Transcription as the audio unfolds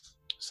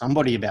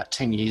Somebody about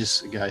 10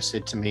 years ago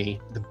said to me,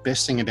 the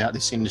best thing about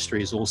this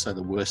industry is also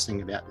the worst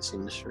thing about this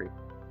industry.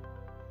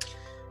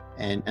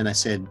 And they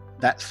said,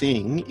 that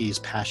thing is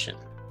passion.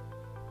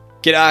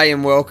 G'day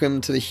and welcome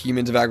to the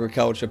Humans of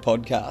Agriculture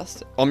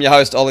podcast. I'm your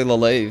host, Ollie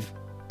Lalive,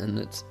 and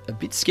it's a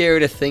bit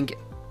scary to think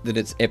that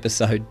it's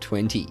episode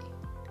 20.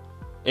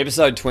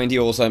 Episode 20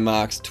 also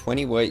marks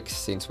 20 weeks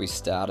since we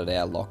started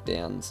our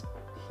lockdowns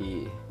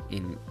here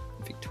in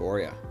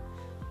Victoria.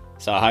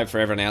 So I hope for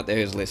everyone out there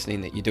who's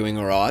listening that you're doing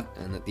all right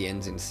and that the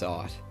end's in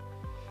sight.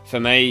 For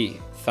me,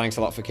 thanks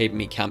a lot for keeping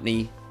me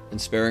company and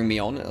spurring me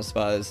on. I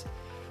suppose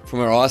from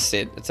where I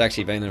sit, it's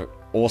actually been an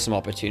awesome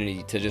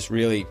opportunity to just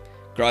really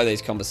grow these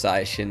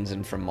conversations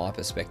and, from my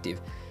perspective,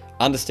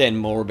 understand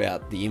more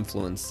about the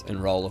influence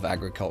and role of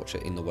agriculture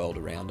in the world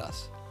around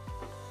us.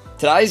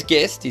 Today's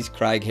guest is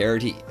Craig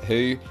Herity,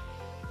 who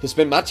has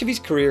spent much of his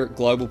career at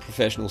global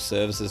professional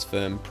services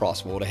firm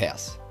Price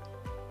Waterhouse.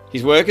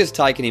 His work has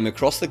taken him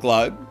across the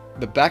globe,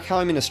 but back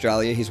home in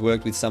Australia, he's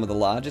worked with some of the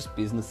largest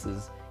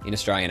businesses in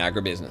Australian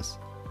agribusiness.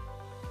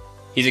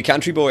 He's a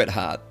country boy at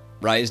heart,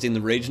 raised in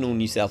the regional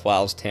New South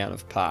Wales town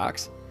of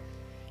Parkes.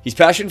 His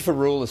passion for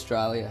rural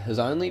Australia has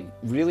only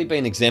really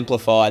been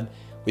exemplified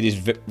with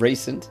his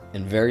recent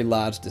and very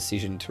large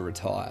decision to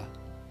retire.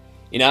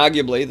 In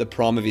arguably the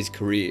prime of his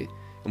career,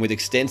 and with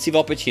extensive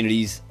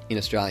opportunities in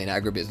Australian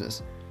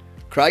agribusiness,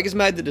 Craig has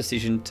made the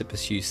decision to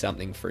pursue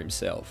something for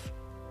himself.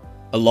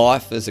 A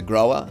life as a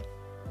grower,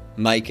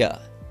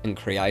 maker, and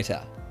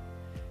creator.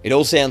 It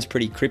all sounds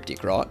pretty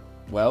cryptic, right?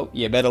 Well,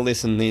 you better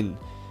listen in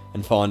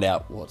and find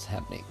out what's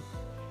happening.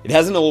 It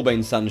hasn't all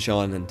been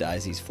sunshine and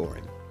daisies for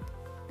him.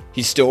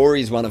 His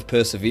story is one of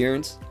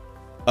perseverance,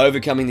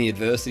 overcoming the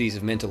adversities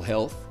of mental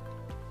health,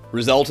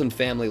 resultant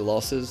family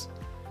losses,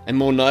 and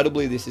more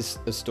notably, this is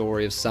a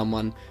story of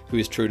someone who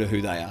is true to who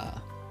they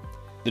are.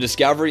 The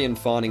discovery and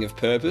finding of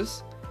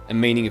purpose and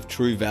meaning of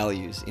true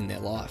values in their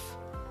life.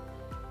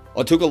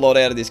 I took a lot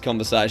out of this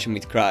conversation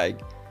with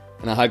Craig,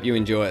 and I hope you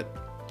enjoy it.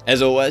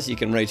 As always, you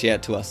can reach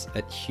out to us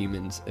at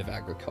Humans of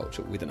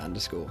Agriculture with an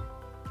underscore.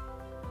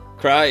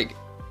 Craig,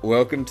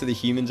 welcome to the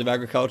Humans of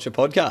Agriculture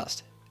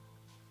podcast.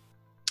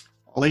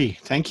 Ollie,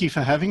 thank you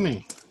for having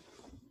me.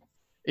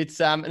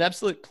 It's an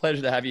absolute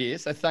pleasure to have you here.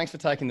 So thanks for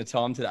taking the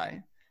time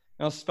today.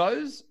 And I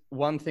suppose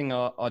one thing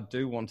I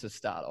do want to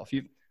start off,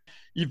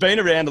 you've been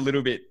around a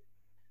little bit.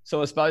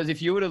 So I suppose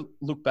if you were to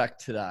look back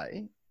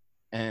today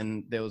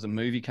and there was a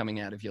movie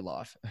coming out of your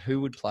life,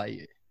 who would play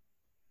you?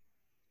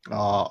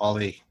 Oh,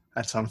 Ollie,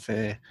 that's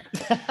unfair.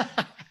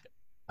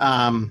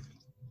 Well,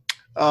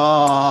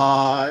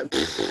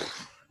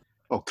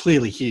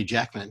 clearly Hugh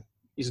Jackman.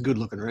 He's a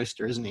good-looking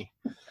rooster, isn't he?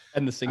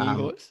 And the singing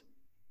voice?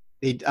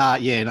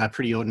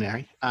 Pretty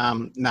ordinary.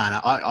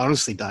 I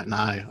honestly don't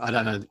know. I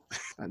don't know.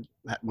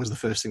 That was the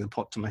first thing that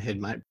popped to my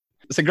head, mate.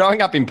 So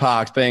growing up in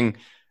Parkes, being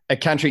a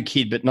country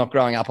kid, but not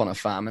growing up on a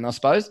farm. And I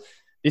suppose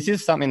this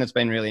is something that's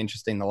been really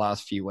interesting the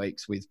last few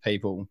weeks with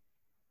people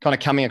kind of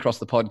coming across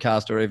the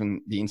podcast or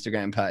even the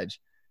Instagram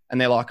page.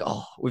 And they're like,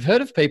 oh, we've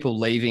heard of people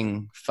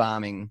leaving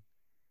farming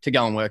to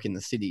go and work in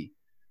the city.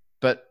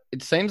 But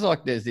it seems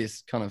like there's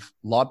this kind of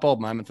light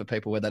bulb moment for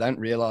people where they don't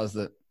realize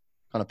that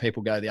kind of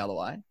people go the other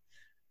way.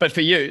 But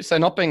for you, so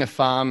not being a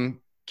farm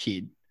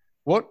kid,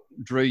 what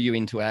drew you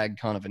into ag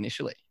kind of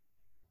initially?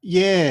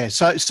 Yeah,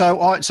 so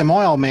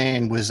my old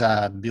man was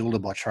a builder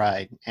by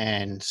trade,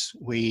 and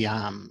we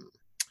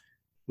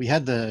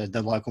had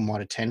the local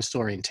Mitre 10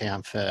 store in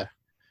town for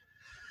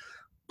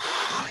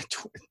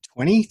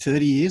 20,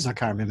 30 years. I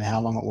can't remember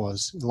how long it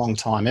was. A long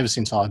time, ever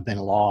since I've been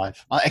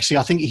alive. I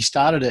think he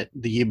started it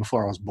the year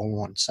before I was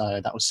born, so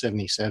that was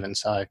 77.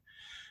 So,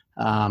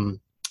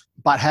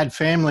 but had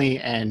family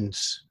and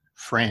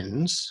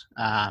friends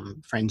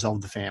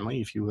of the family,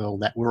 if you will,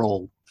 that were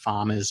all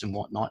farmers and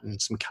whatnot, and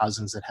some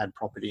cousins that had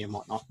property and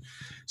whatnot.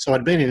 So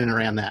I'd been in and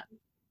around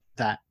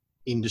that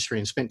industry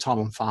and spent time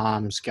on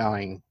farms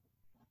going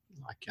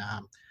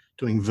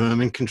doing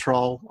vermin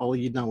control. Oh,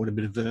 you'd know what a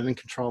bit of vermin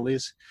control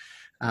is.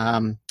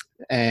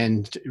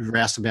 And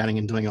rouseabouting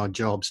and doing odd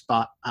jobs.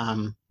 But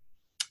I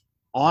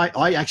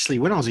actually,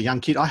 when I was a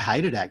young kid, I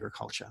hated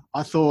agriculture.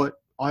 I thought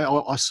I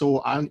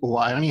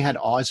only had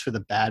eyes for the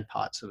bad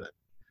parts of it.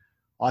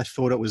 I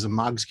thought it was a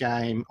mug's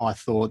game. I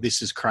thought,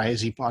 this is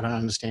crazy. I don't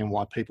understand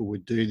why people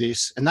would do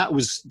this. And that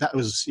was,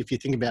 if you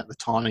think about the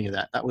timing of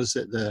that was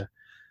at the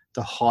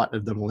height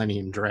of the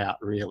millennium drought,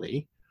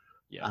 really.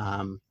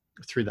 Yeah.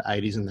 Through the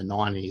 80s and the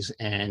 90s.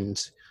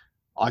 And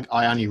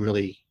I only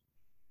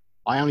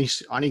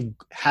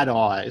had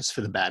eyes for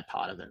the bad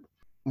part of it.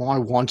 My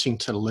wanting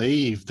to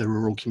leave the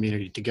rural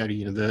community to go to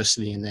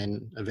university and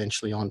then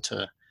eventually onto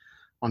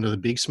the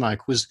big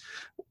smoke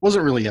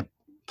wasn't really a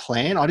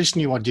plan. I just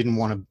knew I didn't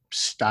want to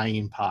stay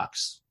in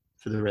Parkes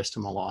for the rest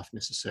of my life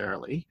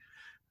necessarily.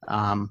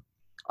 I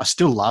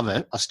still love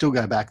it. I still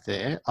go back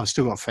there. I've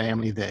still got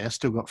family there,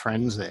 still got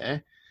friends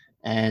there.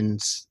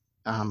 And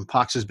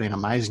Parkes has been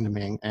amazing to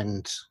me,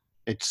 and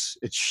it's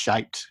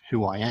shaped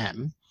who I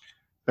am.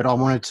 But I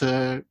wanted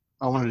to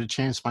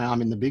chance my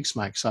arm in the big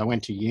smoke. So I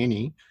went to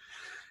uni,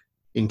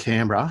 in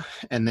Canberra,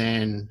 and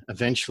then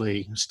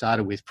eventually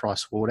started with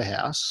Price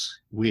Waterhouse,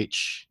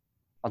 which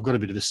I've got a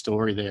bit of a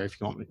story there. If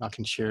you want me, I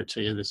can share it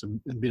to you. There's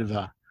a bit of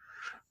a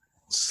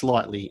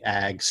slightly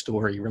ag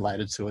story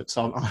related to it.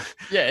 So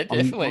Yeah,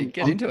 definitely.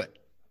 Get into it.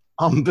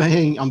 I'm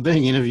being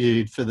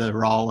interviewed for the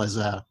role as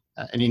an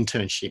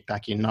internship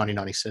back in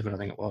 1997, I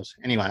think it was.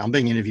 Anyway, I'm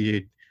being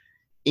interviewed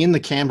in the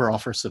Canberra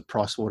office of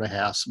Price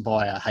Waterhouse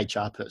by a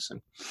HR person.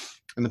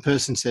 And the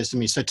person says to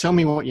me, "So tell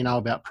me what you know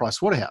about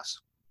Price Waterhouse."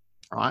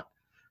 Right?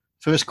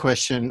 First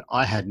question,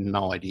 I had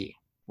no idea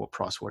what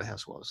Price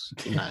Waterhouse was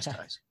in those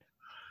days.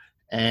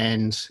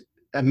 And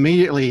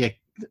immediately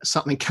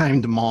something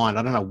came to mind.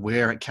 I don't know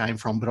where it came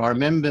from, but I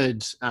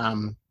remembered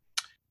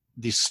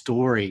this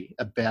story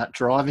about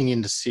driving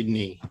into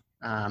Sydney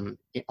on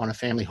a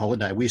family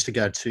holiday. We used to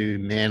go to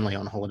Manly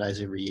on holidays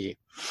every year.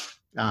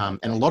 And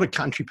a lot of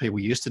country people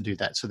used to do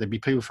that. So there'd be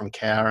people from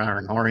Cowra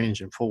and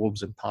Orange and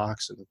Forbes and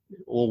Parks and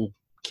all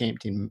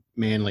camped in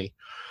Manly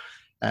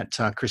at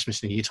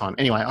Christmas and New Year time.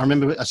 Anyway, I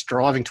remember us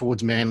driving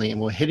towards Manly and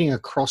we're heading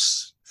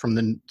across from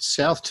the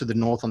south to the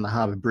north on the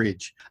Harbour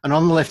Bridge. And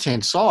on the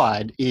left-hand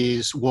side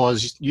used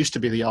to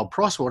be the old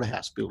Price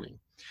Waterhouse building.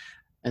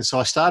 And so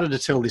I started to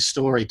tell this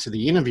story to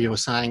the interviewer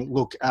saying,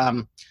 look,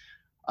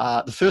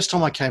 the first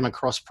time I came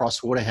across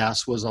Price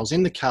Waterhouse was I was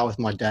in the car with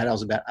my dad. I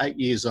was about 8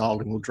 years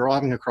old and we were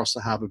driving across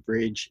the Harbour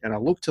Bridge and I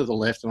looked to the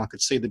left and I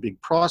could see the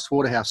big Price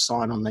Waterhouse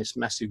sign on this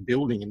massive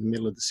building in the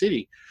middle of the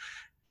city.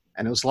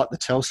 And it was like the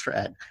Telstra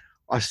ad.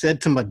 I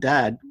said to my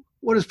dad,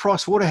 "What does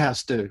Price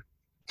Waterhouse do?"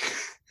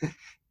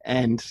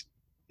 And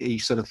he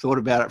sort of thought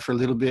about it for a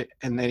little bit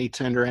and then he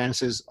turned around and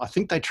says, "I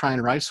think they train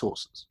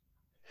racehorses."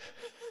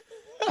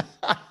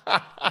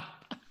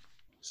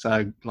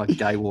 So like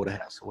Gay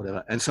Waterhouse or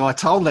whatever. And so I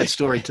told that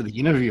story to the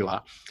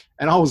interviewer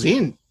and I was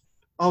in.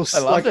 I was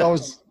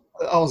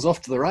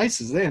off to the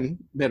races then,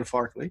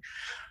 metaphorically.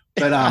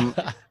 But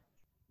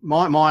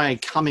my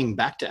coming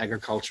back to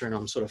agriculture, and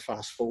I'm sort of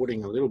fast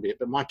forwarding a little bit,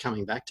 but my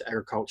coming back to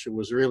agriculture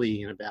was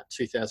really in about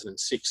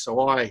 2006.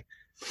 So I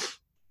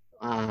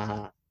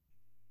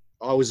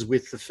was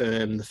with the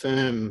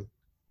firm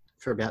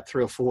for about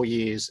 3 or 4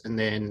 years, and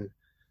then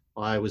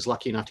I was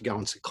lucky enough to go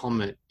on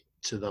secondment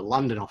to the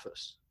London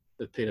office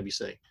of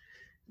PwC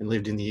and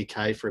lived in the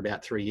UK for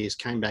about 3 years,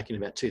 came back in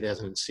about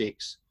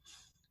 2006.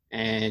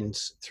 And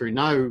through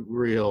no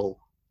real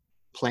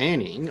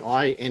planning,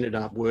 I ended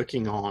up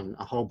working on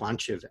a whole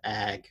bunch of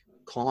ag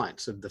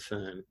clients of the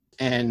firm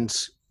and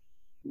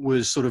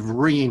was sort of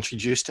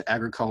reintroduced to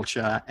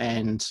agriculture.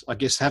 And I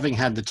guess having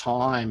had the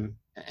time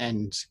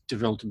and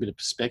developed a bit of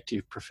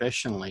perspective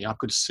professionally, I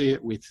could see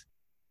it with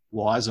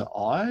wiser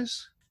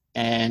eyes.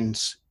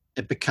 And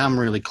it became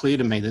really clear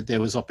to me that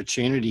there was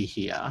opportunity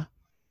here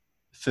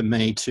for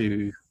me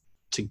to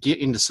get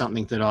into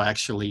something that I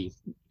actually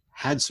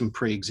had some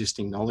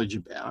pre-existing knowledge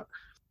about.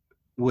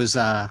 Was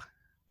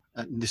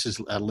this is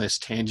a less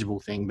tangible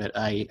thing, but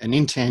an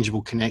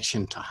intangible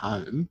connection to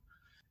home,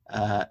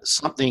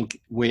 something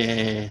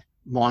where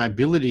my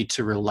ability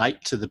to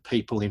relate to the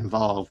people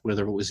involved,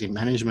 whether it was in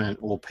management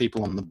or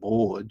people on the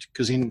board,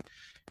 because in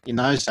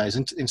those days,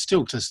 and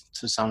still to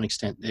some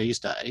extent these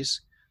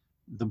days,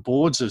 the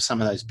boards of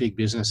some of those big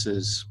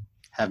businesses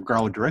have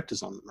grower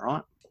directors on them,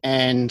 right?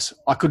 And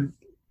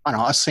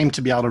I seemed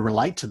to be able to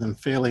relate to them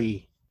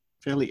fairly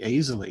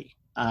easily.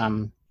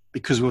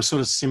 Because we were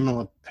sort of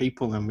similar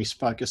people and we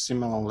spoke a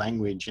similar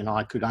language, and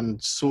I could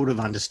sort of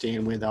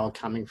understand where they were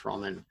coming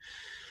from. And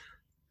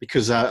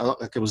because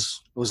it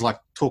was like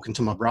talking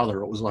to my brother,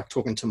 or it was like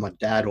talking to my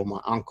dad or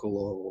my uncle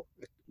or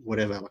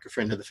whatever, like a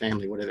friend of the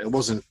family, whatever. It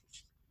wasn't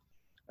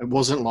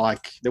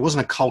like there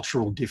wasn't a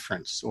cultural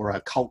difference or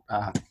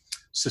a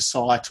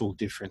societal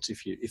difference,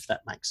 if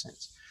that makes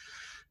sense.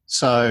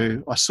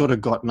 So I sort of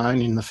got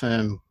known in the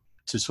firm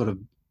to sort of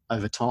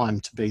over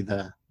time to be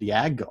the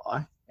ag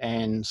guy.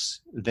 And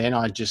then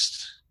I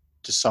just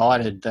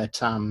decided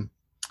that,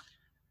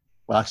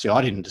 well, actually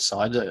I didn't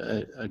decide,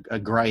 a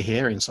grey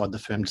hair inside the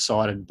firm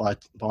decided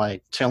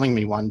by telling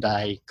me one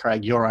day,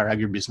 "Craig, you're our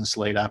agribusiness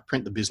leader,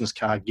 print the business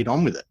card, get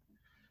on with it."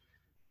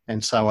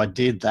 And so I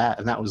did that,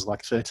 and that was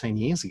like 13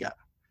 years ago.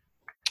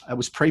 It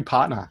was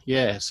pre-partner,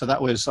 yeah. So I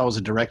was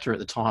a director at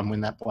the time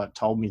when that bloke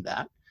told me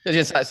that.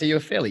 So you were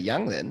fairly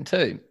young then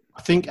too.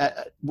 I think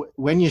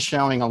when you're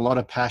showing a lot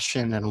of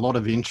passion and a lot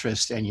of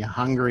interest and you're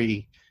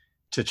hungry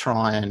to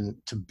try and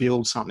to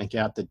build something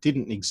out that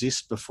didn't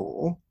exist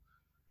before,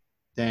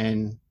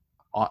 then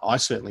I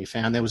certainly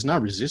found there was no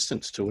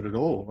resistance to it at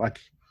all. Like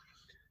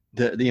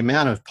the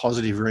amount of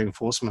positive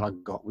reinforcement I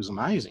got was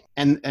amazing.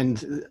 And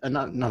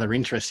another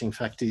interesting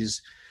fact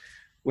is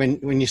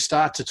when you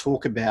start to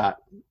talk about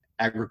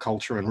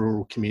agriculture and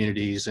rural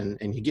communities and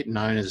you get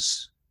known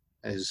as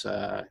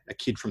a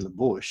kid from the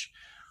bush,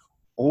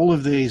 all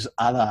of these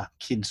other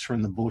kids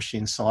from the bush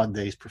inside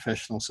these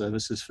professional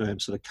services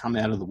firms sort of come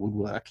out of the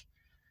woodwork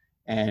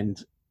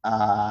and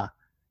are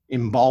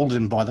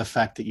emboldened by the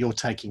fact that you're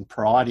taking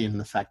pride in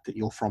the fact that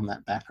you're from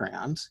that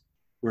background.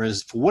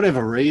 Whereas for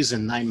whatever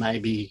reason, they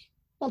maybe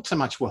not so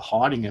much were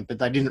hiding it, but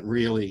they didn't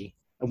really,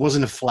 it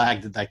wasn't a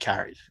flag that they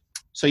carried.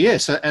 So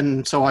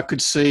I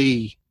could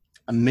see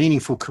a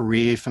meaningful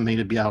career for me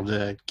to be able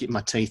to get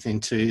my teeth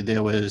into.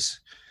 There was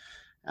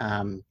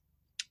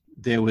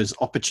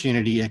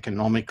opportunity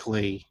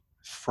economically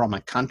from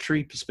a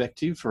country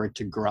perspective for it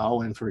to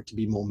grow and for it to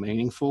be more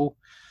meaningful.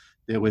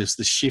 There was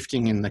the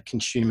shifting in the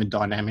consumer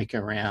dynamic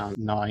around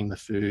knowing the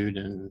food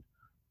and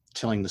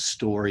telling the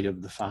story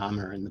of the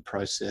farmer and the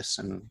process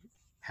and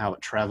how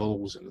it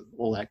travels and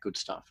all that good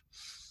stuff.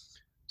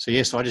 So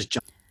I just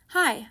jumped.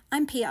 Hi,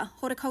 I'm Pia,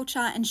 horticulture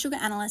and sugar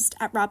analyst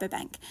at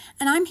Rabobank,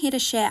 and I'm here to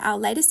share our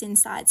latest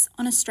insights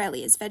on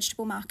Australia's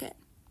vegetable market.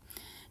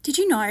 Did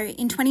you know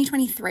in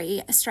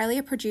 2023,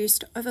 Australia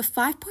produced over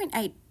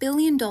 $5.8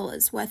 billion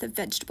worth of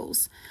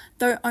vegetables,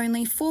 though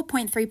only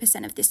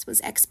 4.3% of this was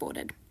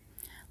exported?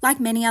 Like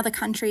many other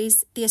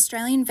countries, the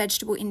Australian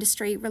vegetable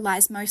industry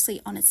relies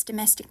mostly on its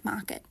domestic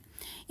market.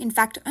 In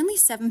fact, only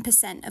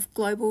 7% of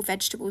global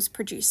vegetables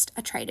produced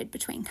are traded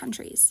between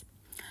countries.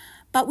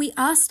 But we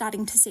are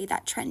starting to see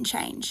that trend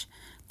change.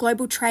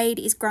 Global trade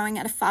is growing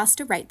at a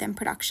faster rate than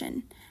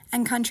production,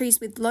 and countries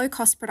with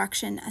low-cost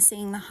production are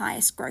seeing the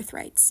highest growth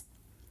rates.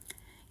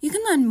 You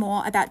can learn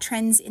more about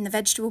trends in the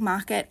vegetable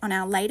market on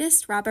our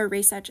latest Rabo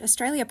Research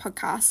Australia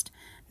podcast,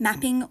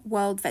 Mapping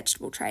World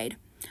Vegetable Trade,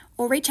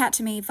 or reach out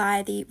to me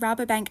via the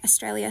Rabobank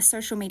Australia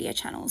social media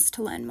channels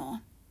to learn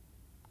more.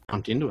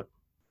 Jumped into it.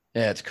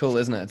 Yeah, it's cool,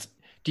 isn't it?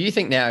 Do you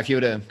think now if you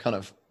were to kind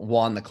of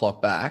wind the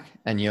clock back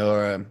and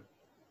you're a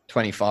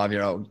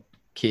 25-year-old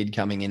kid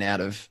coming in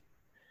out of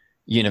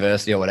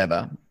university or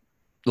whatever,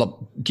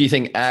 do you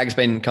think ag's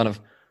been kind of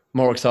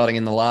more exciting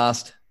in the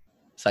last,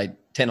 say,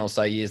 10 or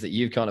so years that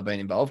you've kind of been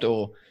involved,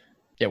 or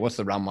what's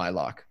the runway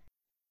like?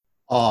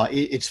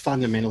 It's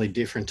fundamentally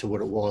different to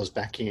what it was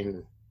back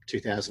in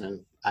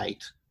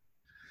 2008.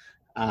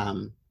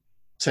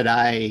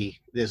 Today,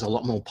 there's a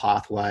lot more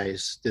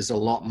pathways. There's a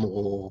lot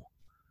more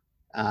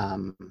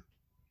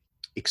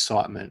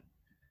excitement.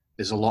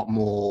 There's a lot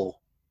more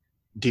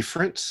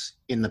difference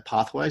in the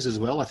pathways as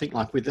well. I think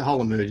like with the whole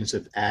emergence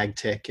of ag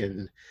tech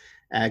and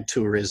ag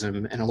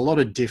tourism and a lot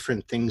of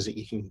different things that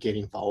you can get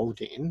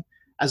involved in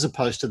as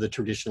opposed to the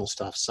traditional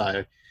stuff.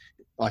 So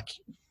like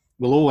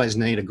we'll always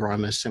need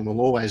agronomists and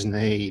we'll always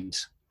need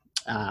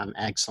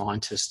ag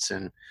scientists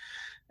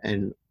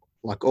and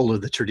like all of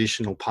the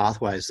traditional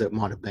pathways that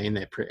might have been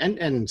there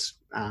and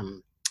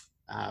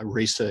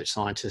research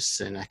scientists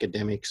and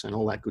academics and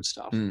all that good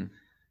stuff.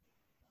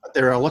 But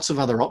there are lots of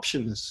other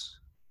options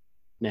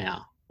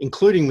now,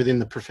 including within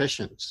the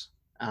professions,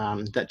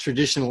 that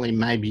traditionally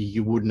maybe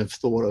you wouldn't have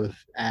thought of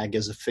ag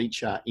as a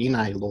feature in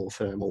a law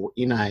firm or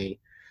in a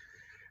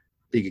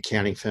big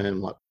accounting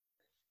firm.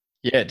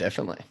 Yeah,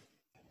 definitely.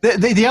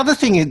 The other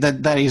thing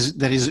that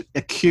is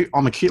acute,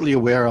 I'm acutely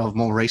aware of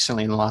more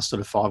recently in the last sort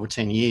of 5 or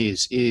 10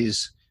 years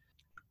is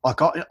like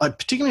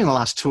particularly in the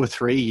last 2 or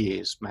 3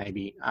 years,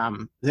 maybe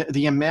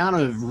the amount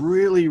of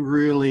really,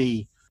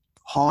 really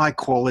high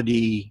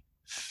quality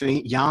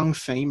young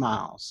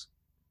females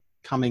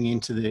coming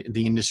into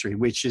the industry,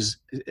 which is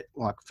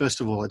like,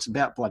 first of all, it's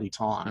about bloody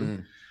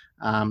time.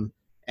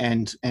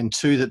 And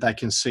two, that they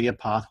can see a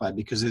pathway,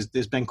 because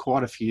there's been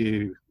quite a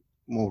few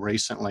more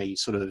recently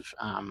sort of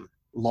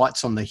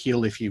lights on the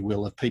hill, if you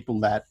will, of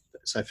people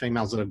so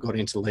females that have got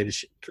into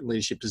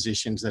leadership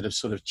positions that have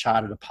sort of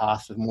charted a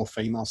path for more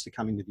females to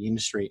come into the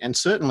industry. And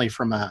certainly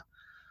from a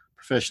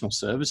professional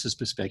services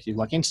perspective,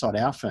 like inside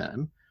our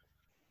firm,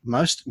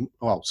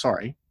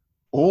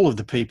 all of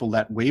the people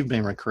that we've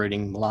been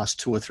recruiting the last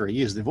 2 or 3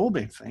 years, they've all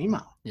been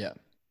female. Yeah.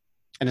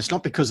 And it's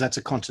not because that's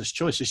a conscious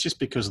choice. It's just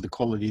because of the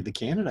quality of the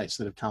candidates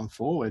that have come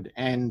forward.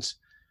 And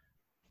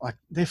like,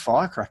 they're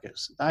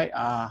firecrackers. They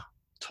are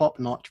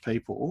top-notch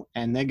people,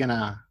 and they're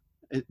gonna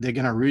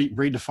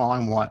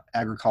redefine what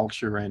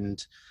agriculture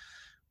and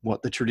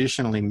what the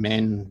traditionally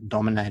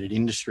men-dominated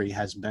industry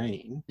has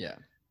been. Yeah.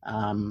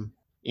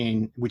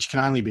 In which can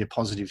only be a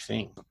positive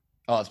thing.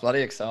 Oh, it's bloody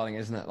exciting,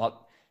 isn't it? Like,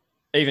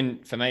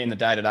 even for me in the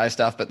day-to-day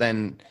stuff, but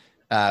then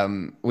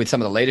with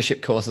some of the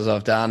leadership courses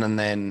I've done, and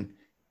then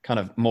kind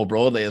of more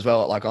broadly as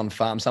well, like on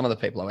farm, some of the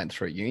people I went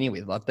through uni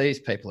with, like these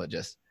people are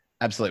just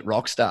absolute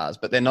rock stars,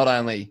 but they're not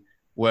only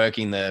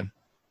working the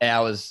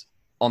hours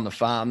on the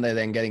farm, they're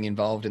then getting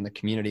involved in the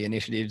community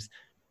initiatives,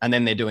 and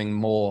then they're doing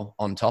more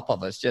on top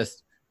of it. It's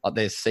just like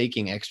they're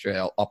seeking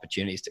extra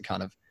opportunities to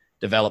kind of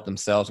develop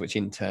themselves, which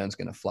in turn is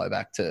going to flow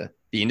back to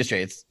the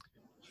industry.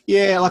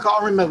 Like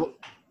I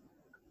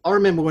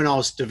remember when I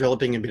was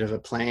developing a bit of a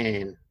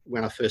plan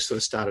when I first sort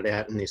of started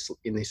out in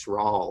this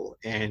role,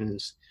 and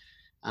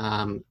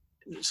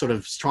sort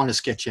of trying to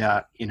sketch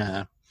out in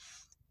a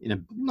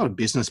not a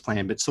business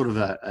plan, but sort of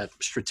a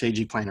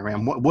strategic plan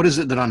around what is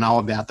it that I know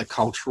about the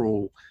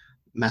cultural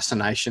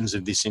machinations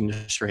of this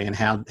industry and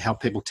how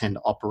people tend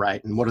to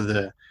operate, and what are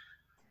the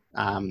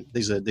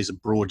these are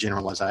broad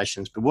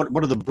generalizations, but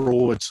what are the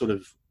broad sort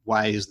of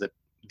ways that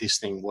this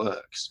thing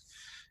works?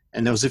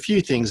 And there was a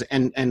few things,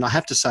 and I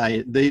have to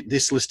say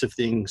this list of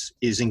things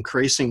is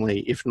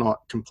increasingly, if not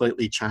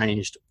completely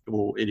changed,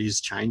 or it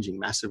is changing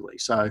massively.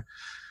 So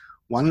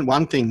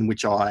one thing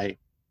which I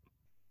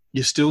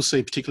you still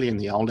see, particularly in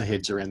the older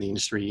heads around the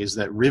industry, is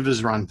that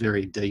rivers run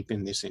very deep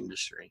in this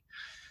industry.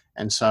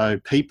 And so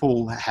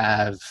people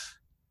have,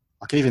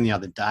 like even the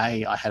other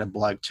day, I had a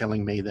bloke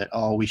telling me that,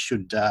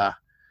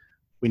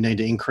 we need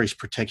to increase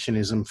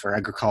protectionism for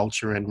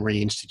agriculture and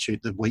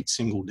reinstitute the wheat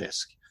single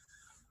desk.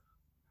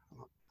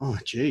 Oh,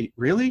 gee,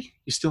 really?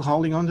 You're still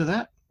holding on to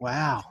that?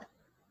 Wow.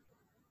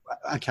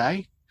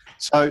 Okay.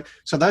 So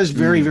those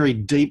very, very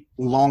deep,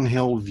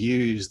 long-held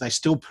views, they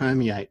still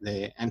permeate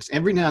there. And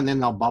every now and then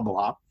they'll bubble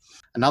up.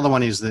 Another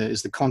one is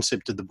the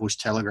concept of the bush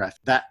telegraph.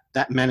 That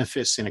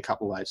manifests in a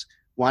couple of ways.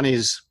 One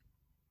is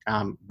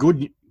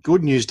good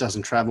news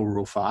doesn't travel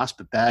real fast,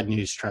 but bad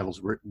news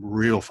travels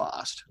real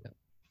fast. Yep.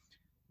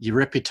 Your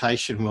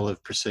reputation will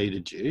have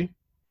preceded you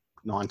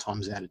 9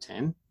 times out of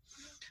 10.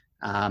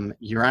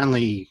 You're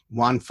only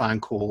one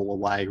phone call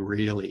away,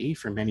 really,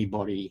 from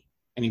anybody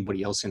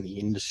else in the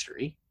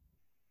industry.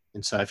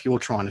 And so if you're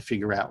trying to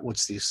figure out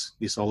what's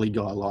this Ollie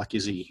guy like,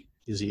 is he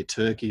a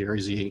turkey or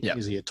is he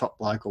a top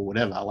bloke or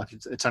whatever, like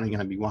it's only going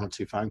to be 1 or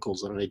 2 phone calls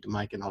that I need to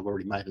make, and I've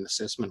already made an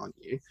assessment on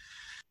you.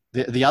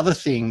 The other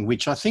thing,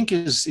 which I think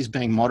is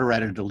being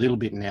moderated a little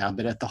bit now,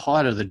 but at the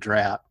height of the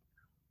drought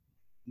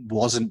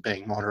wasn't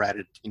being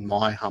moderated, in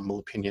my humble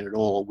opinion, at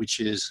all, which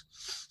is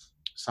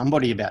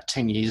somebody about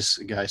 10 years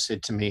ago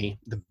said to me,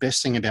 the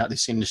best thing about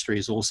this industry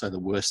is also the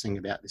worst thing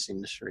about this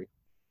industry.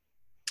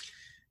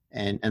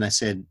 And they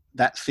said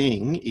that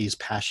thing is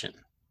passion.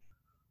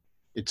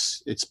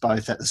 It's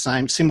both at the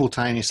same,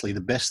 simultaneously, the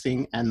best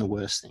thing and the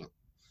worst thing.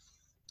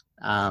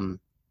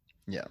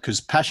 Because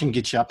passion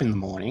gets you up in the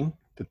morning,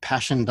 but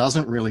passion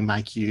doesn't really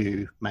make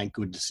you make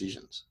good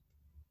decisions,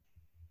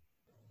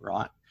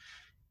 right?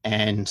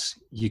 And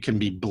you can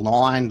be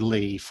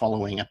blindly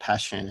following a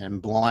passion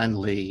and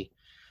blindly,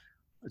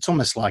 it's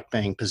almost like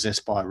being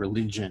possessed by a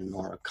religion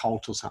or a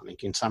cult or something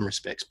in some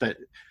respects. But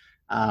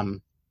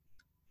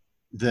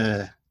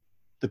the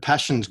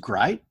passion's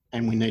great,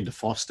 and we need to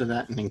foster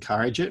that and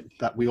encourage it,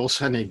 but we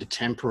also need to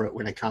temper it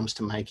when it comes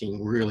to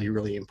making really,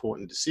 really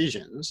important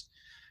decisions,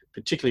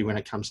 particularly when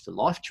it comes to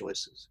life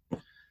choices,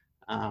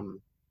 and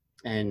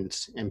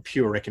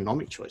pure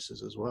economic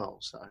choices as well.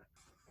 So.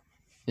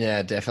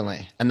 Yeah,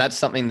 definitely. And that's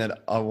something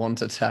that I want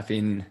to tap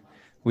in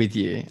with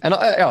you. And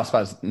I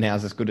suppose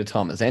now's as good a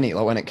time as any.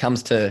 Like when it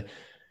comes to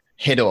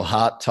head or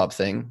heart type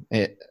thing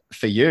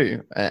for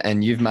you,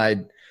 and you've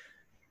made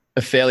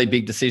a fairly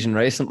big decision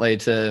recently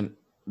to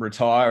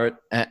retire it.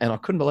 And I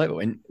couldn't believe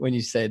it when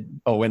you said,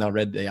 when I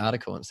read the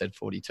article and it said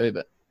 42,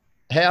 but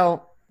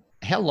how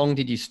long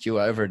did you stew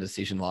over a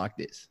decision like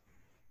this?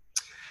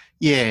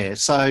 Yeah.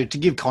 So to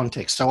give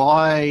context, so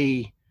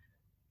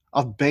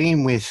I've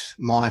been with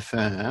my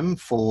firm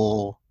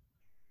for,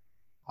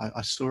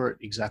 I saw it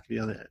exactly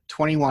the other day,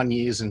 21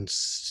 years and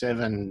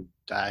 7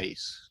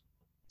 days,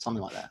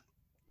 something like that.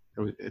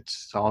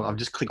 So I've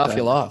just clicked half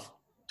your life.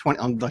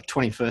 I'm like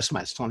 21st,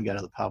 mate. It's time to go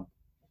to the pub,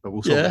 but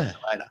we'll talk about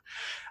that later.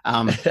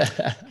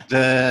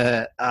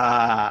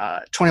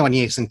 The 21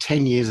 years and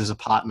 10 years as a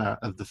partner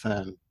of the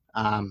firm,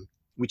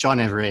 which I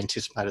never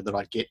anticipated that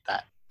I'd get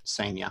that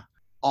senior.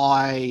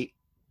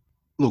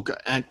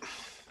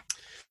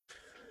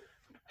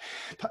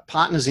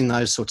 Partners in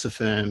those sorts of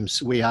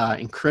firms, we are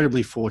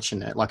incredibly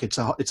fortunate. Like it's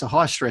a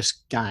high stress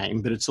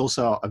game, but it's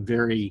also a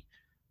very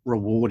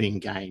rewarding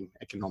game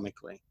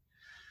economically.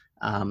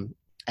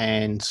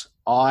 And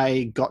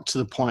I got to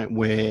the point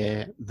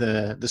where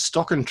the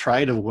stock and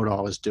trade of what I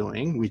was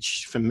doing,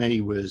 which for me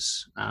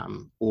was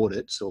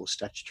audits or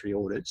statutory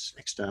audits,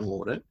 external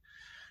audit,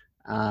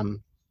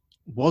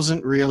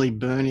 wasn't really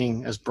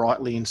burning as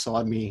brightly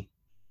inside me.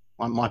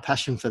 My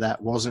passion for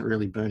that wasn't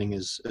really burning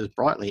as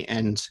brightly.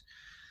 And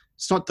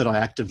it's not that I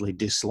actively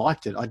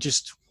disliked it. I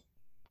just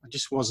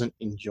wasn't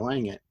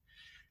enjoying it.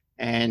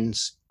 And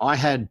I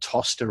had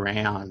tossed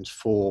around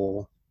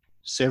for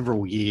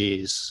several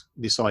years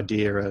this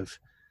idea of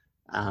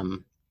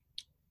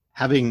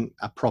having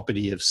a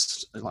property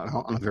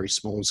on a very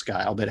small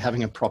scale, but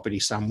having a property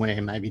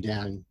somewhere maybe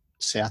down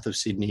south of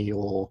Sydney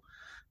or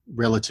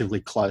relatively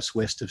close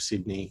west of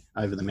Sydney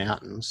over the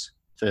mountains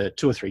for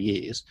 2 or 3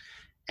 years,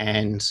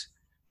 and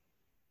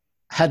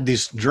had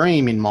this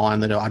dream in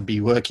mind that I'd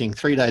be working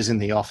 3 days in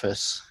the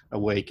office a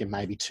week and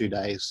maybe 2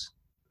 days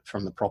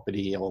from the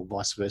property or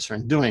vice versa,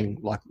 and doing,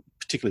 like,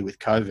 particularly with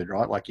COVID,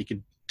 right? Like you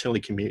could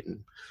telecommute and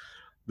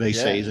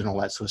VCs and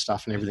all that sort of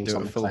stuff, and everything's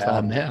on the full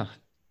cloud time now.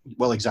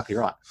 Well, exactly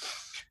right.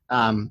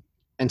 And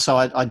so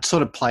I'd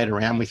sort of played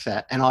around with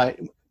that.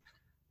 And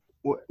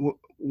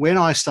when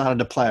I started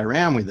to play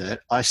around with it,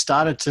 I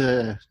started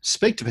to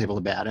speak to people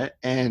about it.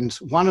 And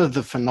one of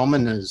the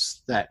phenomena,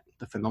 is that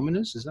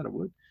a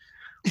word?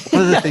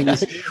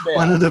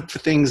 One of the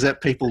things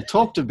that people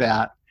talked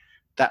about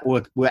that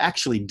were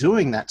actually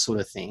doing that sort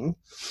of thing,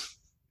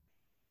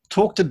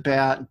 talked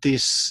about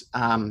this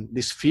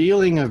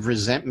feeling of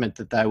resentment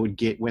that they would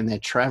get when they're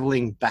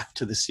traveling back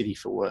to the city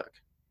for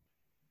work,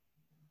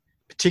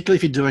 particularly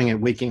if you're doing it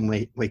week in,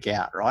 week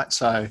out, right?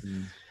 So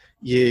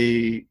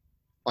you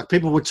like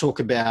people would talk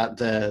about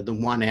the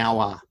 1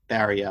 hour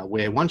barrier,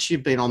 where once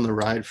you've been on the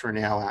road for an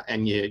hour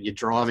and you're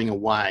driving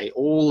away,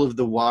 all of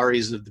the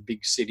worries of the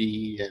big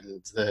city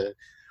and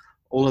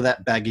all of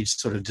that baggage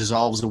sort of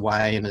dissolves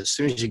away. And as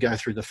soon as you go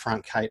through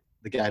the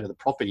gate of the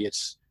property,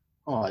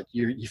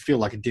 you feel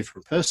like a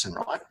different person,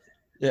 right?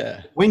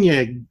 Yeah. When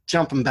you're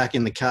jumping back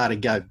in the car to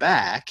go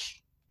back,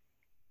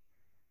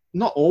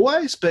 not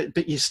always,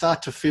 but you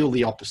start to feel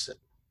the opposite.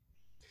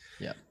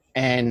 Yeah.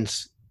 And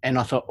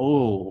I thought,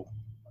 oh,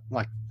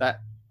 like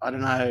that, I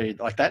don't know,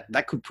 like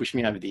that could push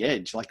me over the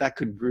edge. Like that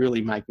could really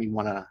make me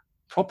want to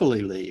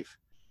properly leave.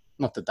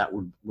 Not that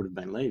would have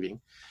been leaving.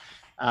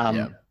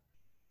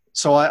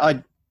 So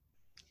I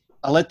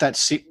let that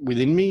sit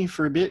within me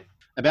for a bit.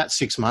 About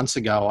 6 months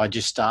ago, I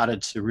just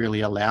started to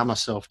really allow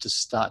myself to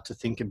start to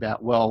think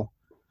about, well,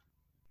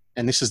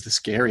 and this is the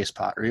scariest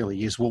part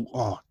really, is,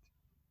 well,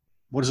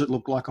 what does it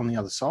look like on the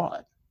other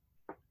side?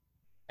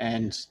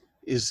 And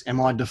am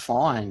I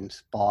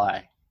defined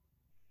by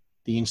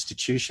the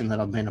institution that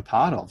I've been a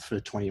part of for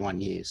 21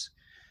 years?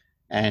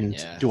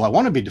 And do I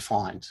want to be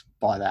defined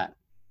by that?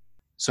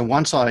 So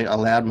once I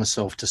allowed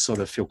myself to sort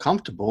of feel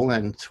comfortable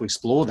and to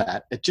explore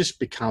that, it just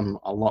become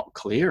a lot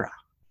clearer.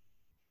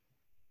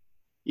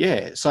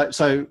 Yeah.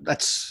 So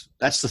that's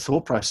the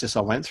thought process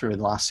I went through in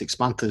the last 6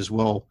 months as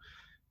well.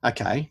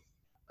 Okay,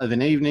 of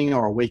an evening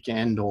or a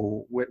weekend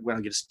or when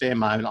I get a spare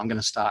moment, I'm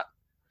going to start,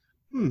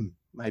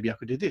 maybe I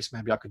could do this,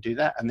 maybe I could do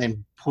that, and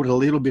then put a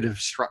little bit of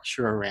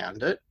structure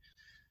around it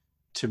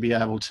to be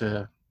able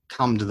to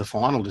come to the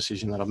final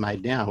decision that I've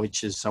made now,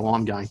 which is, so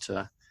I'm going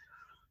to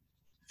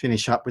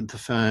finish up with the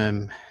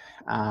firm,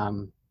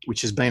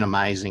 which has been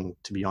amazing,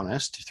 to be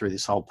honest, through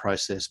this whole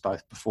process,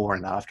 both before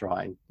and after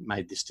I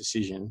made this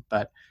decision.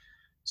 But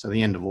so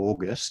the end of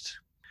August,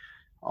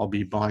 I'll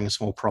be buying a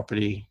small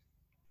property,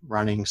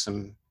 running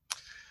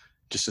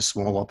just a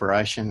small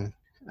operation,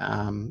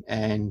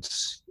 and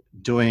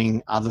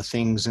doing other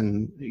things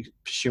and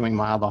pursuing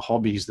my other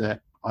hobbies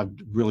that I've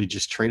really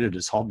just treated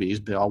as hobbies,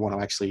 but I want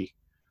to actually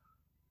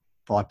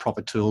buy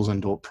proper tools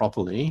and do it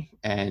properly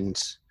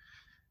and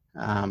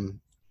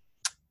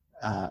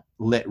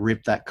let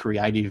rip that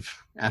creative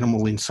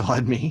animal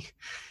inside me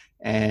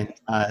and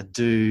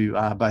do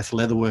both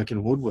leatherwork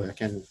and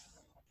woodwork. And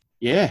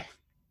yeah,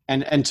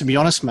 and to be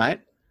honest, mate,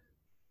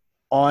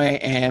 I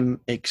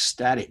am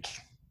ecstatic.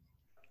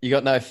 You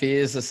got no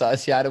fears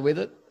associated with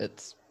it?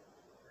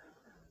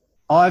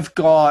 I've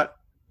got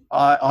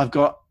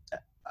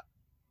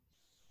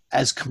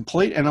as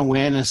complete an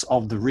awareness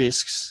of the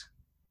risks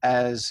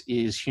as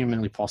is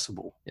humanly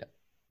possible. Yeah.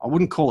 I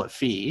wouldn't call it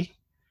fear.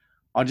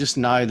 I just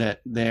know that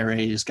there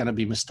is going to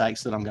be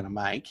mistakes that I'm going to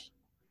make.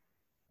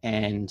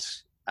 And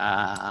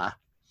I'm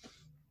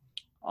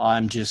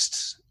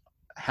just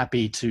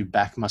happy to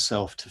back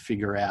myself to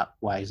figure out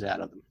ways out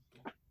of them.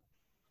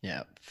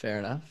 Yeah, fair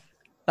enough.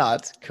 No,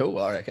 it's cool,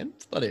 I reckon.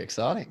 It's bloody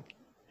exciting.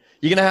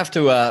 You're going to have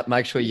to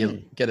make sure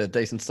you get a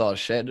decent sized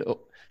shed.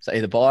 So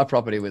either buy a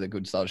property with a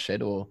good sized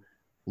shed or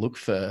look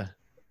for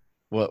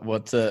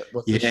what's the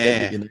shed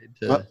that you need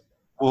to...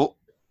 Well,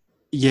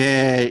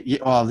 yeah.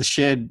 Oh, the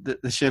shed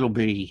will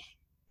be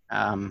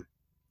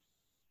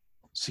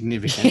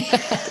significant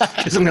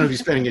because I'm going to be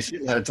spending a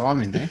shitload of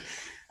time in there.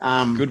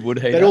 Good wood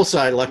heater. But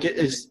also, like,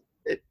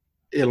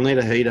 it'll need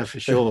a heater for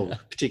sure,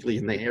 particularly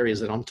in the areas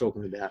that I'm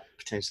talking about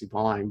potentially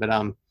buying. But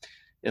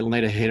it'll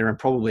need a heater and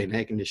probably an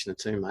air conditioner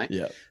too, mate.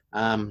 Yeah.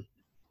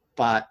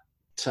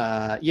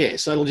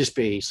 So it'll just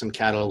be some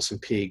cattle, some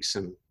pigs,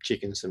 some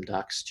chickens, some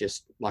ducks.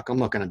 Just like, I'm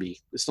not going to be,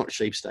 it's not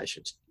sheep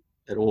stations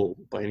at all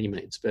by any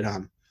means, but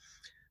I'm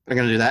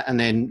going to do that and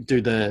then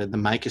do the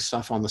maker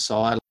stuff on the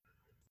side.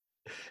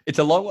 It's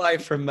a long way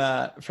from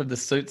the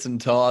suits and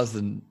ties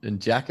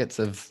and jackets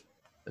of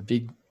a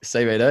big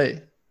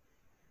CBD.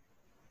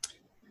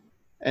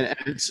 And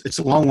it's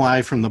a long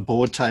way from the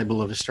board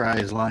table of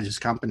Australia's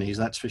largest companies,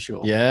 that's for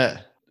sure.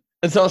 Yeah.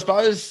 And so I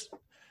suppose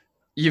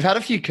you've had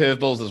a few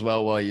curveballs as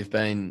well while you've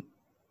been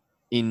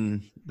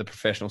in the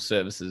professional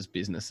services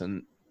business,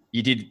 and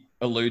you did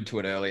allude to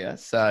it earlier.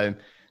 So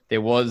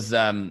there was,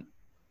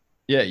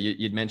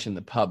 you'd mentioned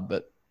the pub,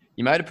 but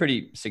you made a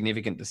pretty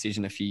significant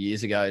decision a few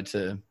years ago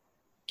to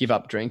give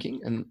up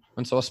drinking.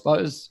 And so I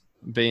suppose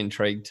be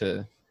intrigued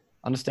to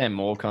understand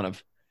more, kind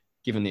of,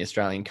 given the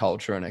Australian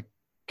culture and a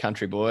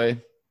country boy,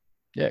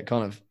 it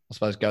kind of, I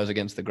suppose, goes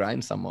against the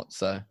grain somewhat.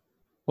 So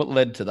what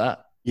led to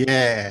that?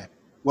 Yeah.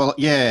 Well,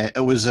 yeah,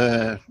 it was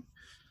so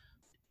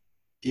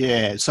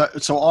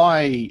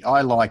I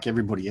like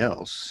everybody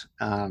else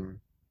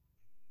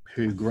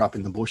who grew up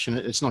in the bush, and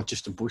it's not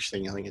just a bush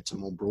thing. I think it's a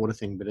more broader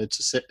thing, but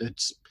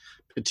it's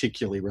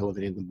particularly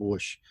relevant in the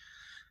bush.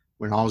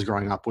 When I was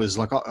growing up, was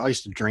like I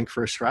used to drink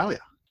for Australia,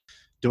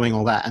 doing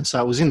all that, and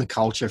so it was in the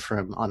culture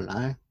from, I don't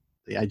know,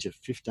 the age of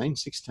 15,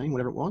 16,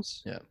 whatever it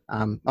was. Yeah.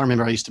 I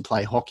remember I used to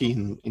play hockey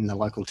in the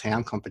local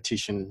town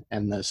competition,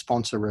 and the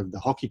sponsor of the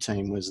hockey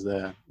team was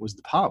the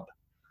pub,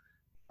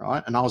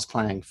 right? And I was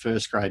playing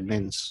first grade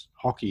men's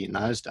hockey in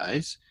those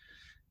days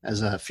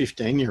as a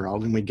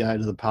 15-year-old, and we'd go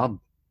to the pub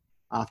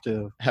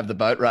after... Have the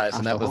boat race,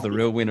 and that was the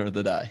real winner of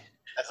the day.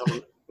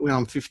 when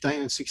I'm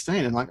 15 and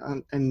 16,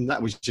 and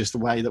that was just the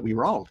way that we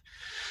rolled.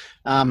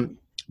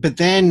 But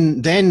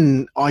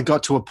then I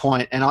got to a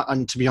point,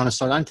 and to be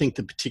honest, I don't think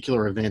the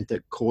particular event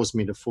that caused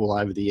me to fall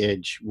over the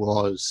edge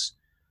was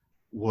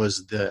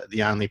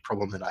the only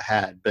problem that I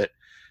had. But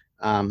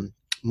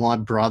my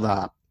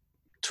brother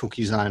took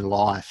his own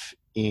life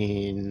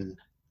in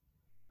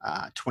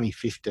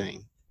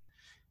 2015,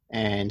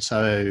 and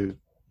so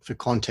for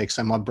context,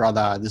 so my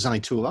brother, there's only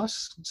two of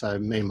us, so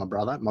me and my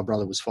brother. My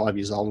brother was 5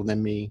 years older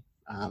than me.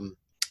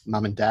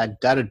 Mum and dad.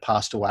 Dad had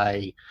passed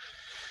away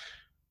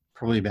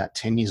probably about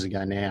 10 years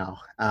ago now,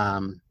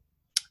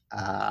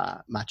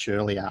 much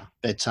earlier.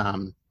 But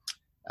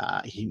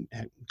he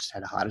just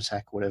had a heart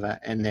attack, whatever.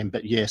 And then,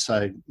 but yeah,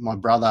 so my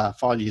brother,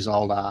 5 years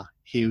older,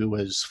 he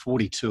was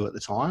 42 at the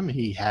time.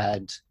 He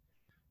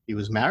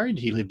was married,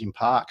 he lived in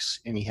Parkes,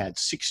 and he had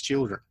 6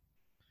 children.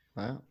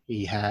 Wow.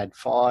 He had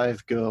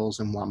 5 girls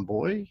and 1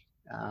 boy.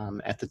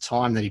 At the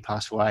time that he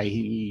passed away,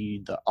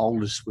 the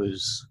oldest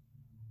was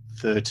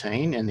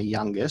 13, and the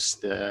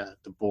youngest, the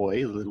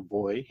little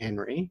boy,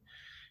 Henry,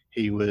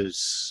 he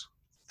was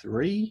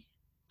 3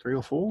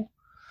 or 4.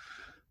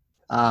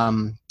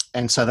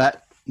 And so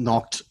that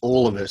knocked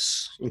all of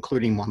us,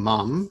 including my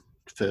mum,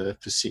 for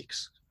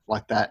 6.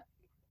 Like that,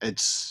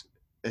 it's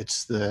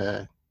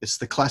the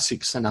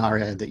classic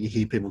scenario that you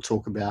hear people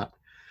talk about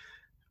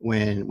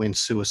when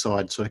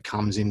suicide sort of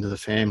comes into the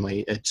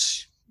family.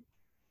 It's,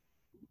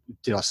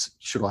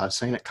 should I have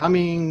seen it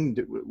coming?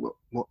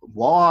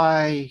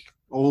 Why?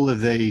 All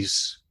of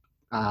these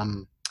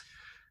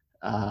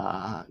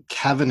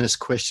cavernous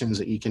questions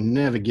that you can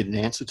never get an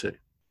answer to,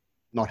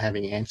 not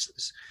having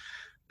answers.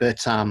 But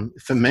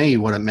for me,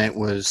 what it meant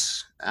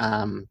was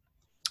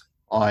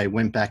I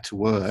went back to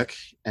work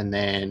and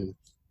then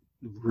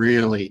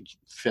really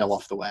fell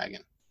off the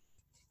wagon.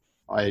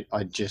 I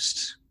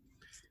just,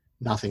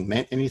 nothing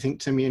meant anything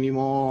to me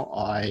anymore.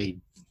 I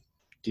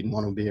didn't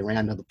want to be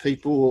around other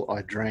people.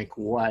 I drank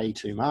way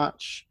too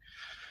much.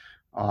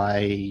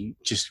 I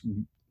just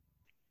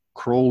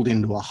crawled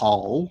into a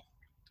hole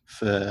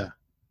for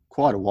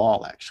quite a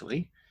while,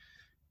 actually.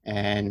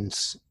 And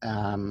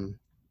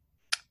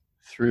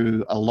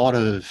through a lot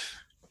of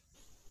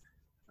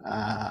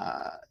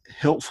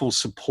helpful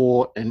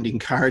support and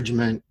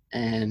encouragement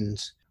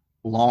and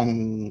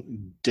long,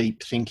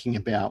 deep thinking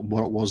about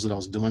what it was that I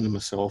was doing to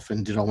myself,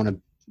 and did I want to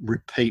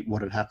repeat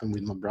what had happened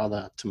with my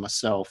brother to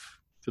myself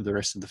for the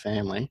rest of the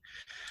family,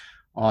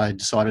 I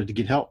decided to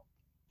get help.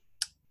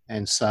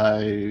 And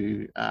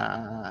so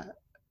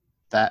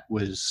that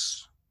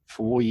was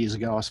 4 years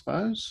ago, I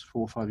suppose,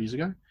 4 or 5 years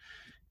ago.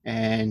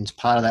 And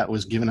part of that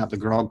was giving up the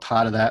grog.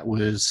 Part of that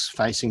was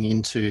facing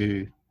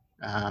into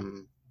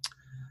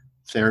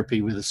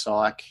therapy with a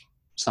psych,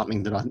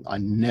 something that I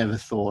never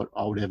thought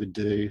I would ever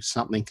do,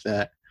 something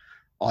that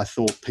I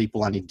thought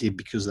people only did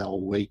because they were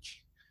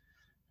weak.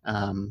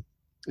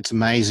 It's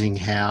amazing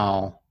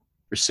how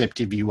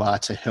receptive you are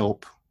to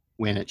help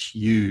when it's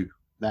you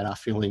that are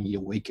feeling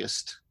your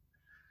weakest.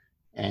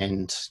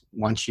 And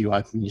once you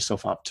open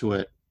yourself up to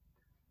it,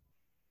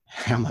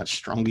 how much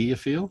stronger you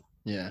feel.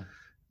 Yeah.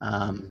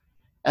 And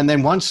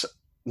then once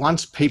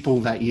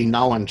people that you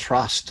know and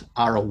trust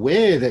are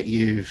aware that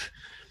you've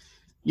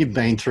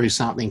been through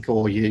something,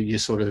 or you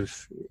sort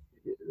of,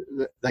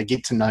 they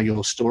get to know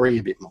your story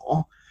a bit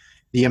more,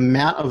 the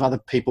amount of other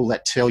people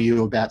that tell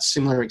you about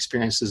similar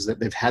experiences that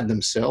they've had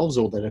themselves,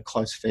 or that a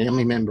close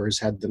family member has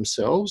had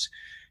themselves,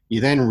 you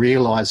then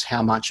realize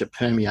how much it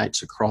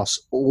permeates across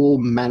all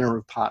manner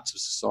of parts of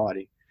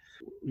society.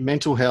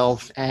 Mental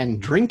health,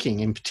 and drinking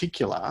in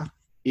particular,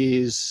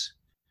 it's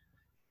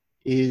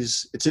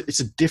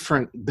a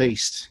different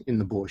beast in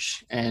the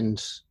bush.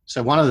 And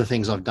so one of the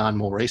things I've done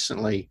more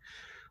recently,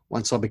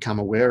 once I become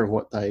aware of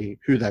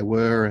who they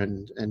were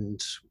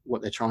and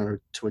what they're trying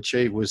to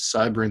achieve, was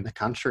Sober in the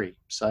Country.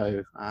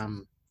 So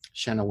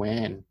Shanna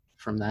Wan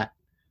from that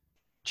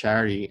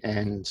charity,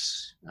 and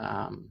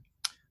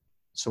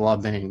so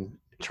I've been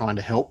trying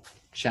to help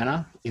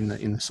Shanna in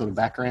the sort of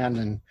background,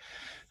 and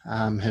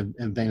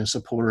have been a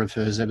supporter of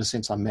hers ever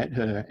since I met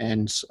her.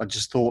 And I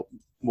just thought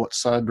what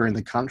Sober in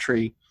the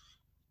Country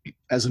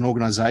as an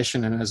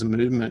organisation and as a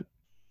movement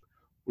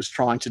was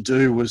trying to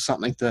do was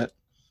something that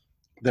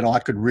I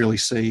could really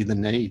see the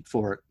need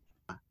for it.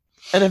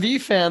 And do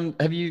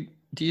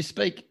you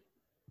speak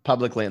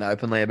publicly and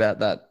openly about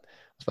that,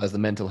 I suppose, the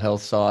mental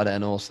health side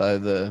and also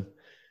the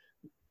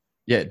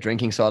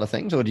drinking side of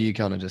things, or do you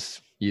kind of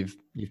just, you've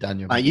done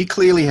your... You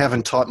clearly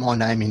haven't typed my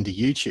name into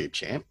YouTube,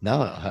 champ.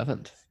 No, I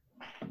haven't.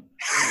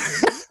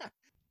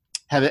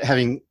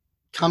 Having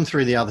come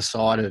through the other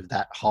side of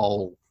that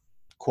whole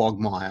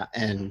quagmire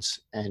and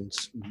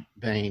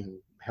been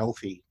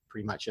healthy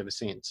pretty much ever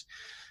since,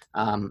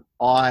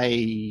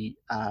 I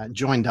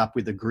joined up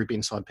with a group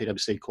inside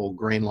PwC called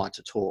Green Light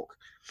to Talk.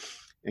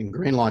 And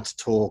Green Light to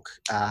Talk,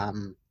 our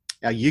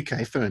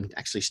UK firm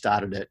actually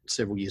started it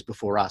several years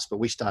before us, but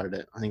we started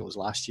it, I think it was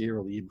last year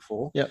or the year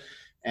before. Yep.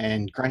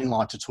 And Green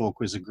Light to Talk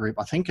was a group,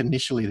 I think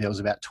initially there was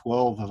about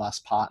 12 of us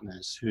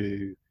partners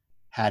who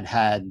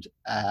had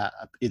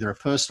either a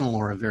personal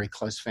or a very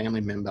close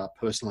family member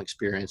personal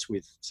experience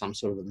with some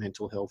sort of a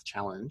mental health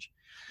challenge,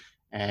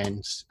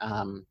 and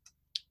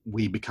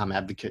we become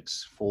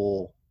advocates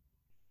for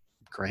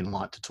green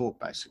light to talk,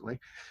 basically.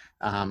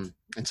 And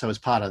so as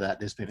part of that,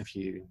 there's been a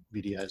few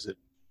videos that,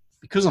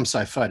 because I'm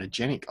so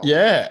photogenic,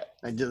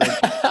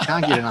 they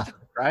can't get enough of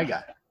the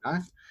Grago,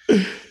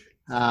 you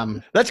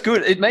know? That's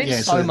good. It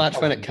means so much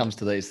when it comes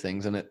to these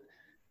things, and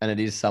it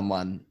is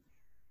someone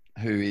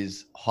who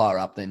is higher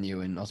up than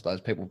you, and I suppose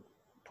people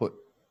put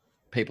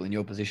people in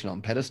your position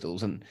on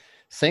pedestals, and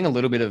seeing a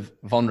little bit of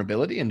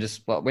vulnerability, and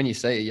just when you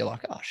see it, you're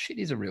like, oh shit,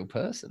 he's a real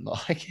person.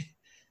 Like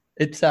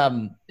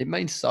it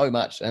means so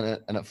much, and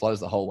it flows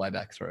the whole way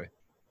back through.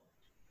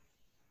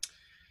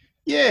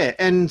 Yeah,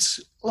 and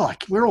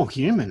like we're all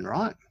human,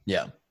 right?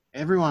 Yeah.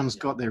 Everyone's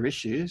got their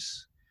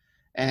issues,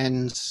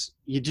 and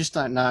you just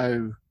don't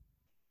know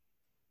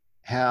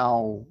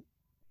how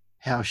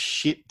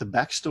shit the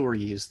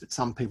backstory is that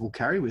some people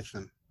carry with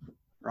them,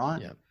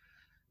 right? Yeah.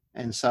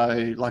 And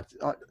so, like,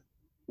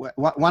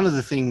 one of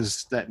the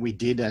things that we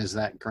did as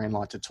that Green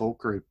Light to Talk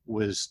group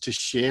was to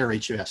share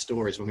each of our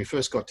stories when we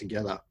first got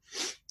together.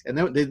 And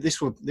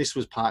this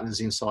was partners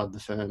inside the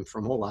firm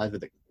from all over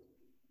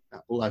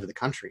the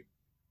country.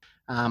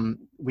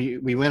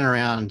 We went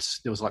around.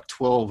 There was like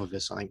 12 of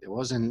us, I think there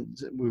was, and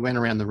we went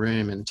around the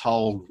room and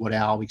told what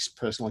our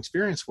personal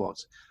experience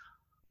was.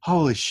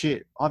 Holy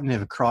shit, I've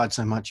never cried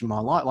so much in my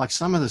life. Like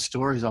some of the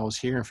stories I was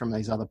hearing from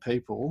these other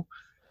people,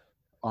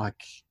 like,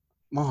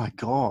 my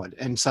God.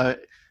 And so,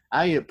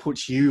 A, it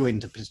puts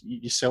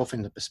yourself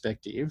into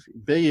perspective.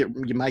 B,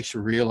 it makes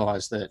you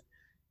realise that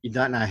you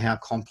don't know how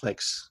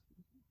complex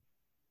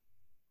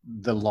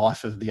the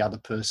life of the other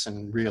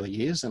person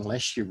really is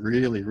unless you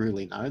really,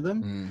 really know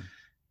them.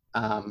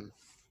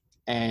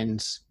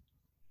 And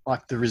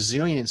like the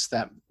resilience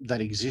that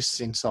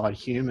exists inside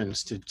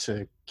humans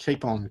to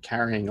keep on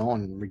carrying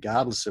on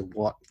regardless of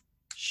what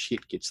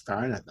shit gets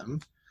thrown at them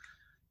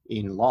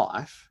in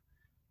life,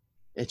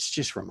 it's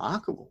just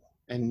remarkable.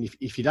 And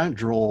if you don't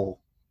draw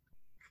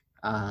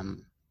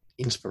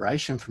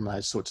inspiration from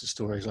those sorts of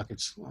stories, like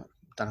it's like,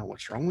 I don't know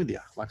what's wrong with you.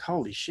 Like,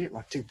 holy shit,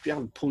 like to be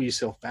able to pull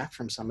yourself back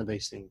from some of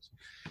these things.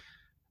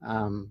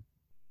 I'll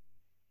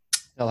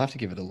have to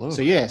give it a look.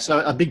 So yeah,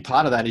 so a big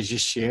part of that is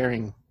just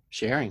sharing,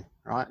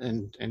 right,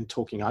 and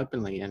talking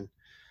openly. And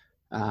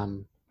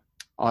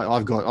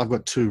I've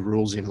got two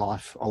rules in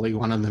life, Ollie.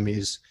 One of them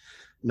is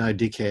no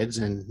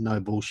dickheads, and no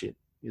bullshit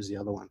is the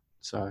other one.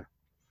 So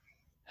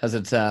has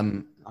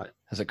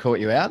it caught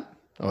you out,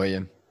 or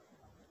you?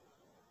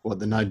 What,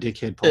 the no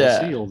dickhead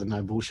policy or the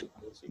no bullshit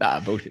policy?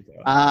 Nah, bullshit.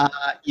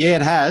 Yeah,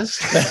 it has.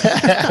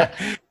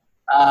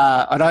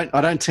 I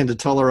don't tend to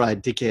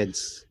tolerate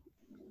dickheads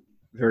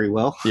very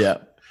well. Yeah.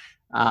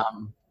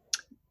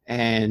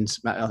 And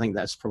I think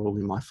that's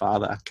probably my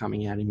father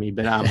coming out in me.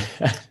 But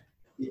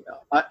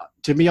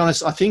to be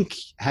honest, I think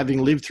having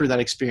lived through that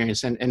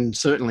experience and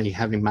certainly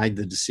having made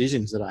the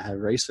decisions that I have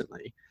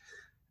recently,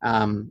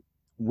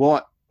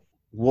 what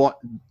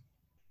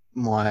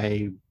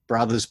my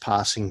brother's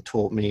passing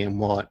taught me, and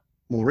what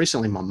more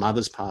recently my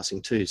mother's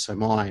passing too. So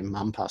my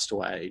mum passed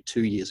away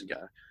 2 years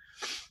ago,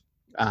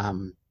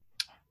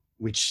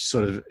 which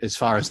sort of, as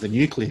far as the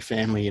nuclear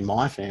family in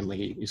my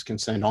family is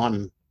concerned,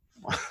 I'm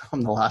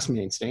the last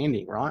man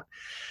standing, right?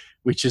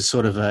 Which is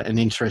sort of an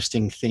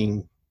interesting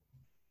thing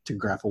to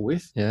grapple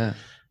with. Yeah.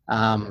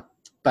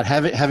 But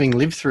having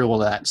lived through all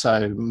that,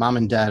 so mum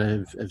and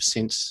dad have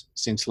since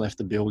left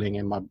the building,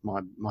 and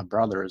my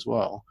brother as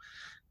well,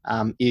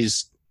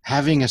 is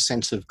having a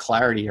sense of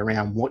clarity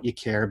around what you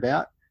care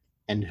about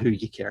and who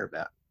you care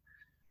about.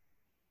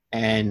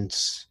 And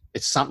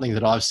it's something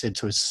that I've said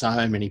to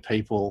so many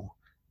people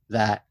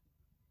that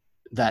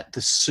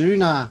the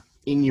sooner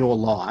in your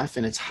life,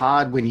 and it's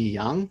hard when you're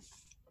young,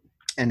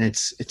 and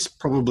it's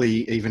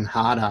probably even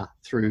harder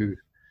through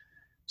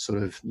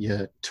sort of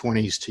your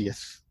 20s to your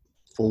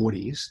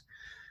 40s,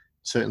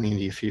 certainly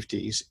into your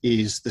 50s,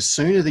 is the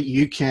sooner that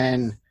you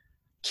can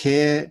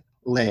care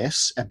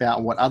less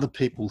about what other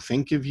people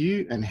think of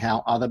you and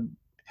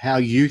how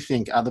you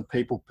think other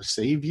people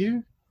perceive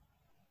you,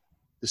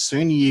 the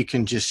sooner you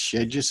can just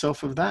shed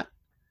yourself of that,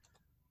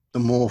 the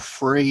more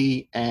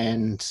free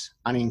and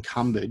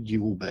unencumbered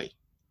you will be.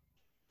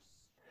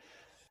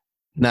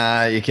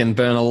 Nah, you can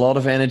burn a lot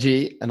of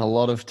energy and a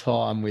lot of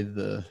time with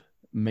the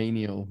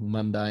menial,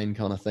 mundane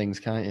kind of things,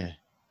 can't you?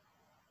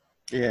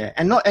 Yeah,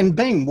 and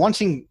being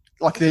wanting,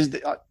 like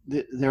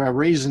there are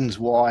reasons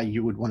why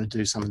you would want to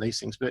do some of these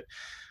things, but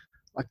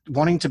like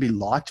wanting to be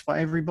liked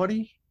by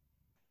everybody,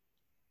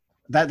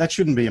 that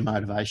shouldn't be a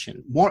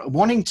motivation.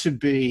 Wanting to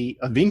be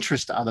of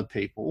interest to other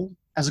people,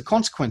 as a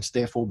consequence,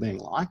 therefore being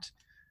liked,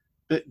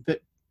 but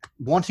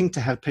wanting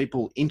to have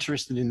people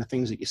interested in the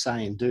things that you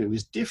say and do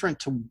is different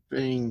to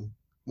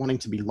wanting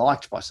to be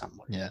liked by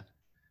somebody. Yeah.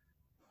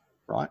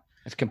 Right?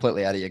 It's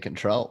completely out of your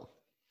control.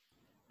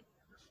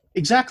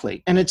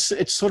 Exactly. And it's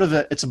sort of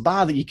a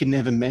bar that you can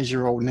never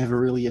measure or never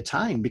really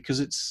attain, because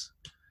it's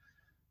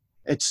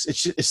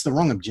the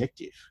wrong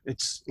objective.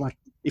 It's like,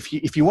 if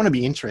you want to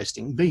be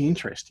interesting, be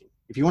interesting.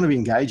 If you want to be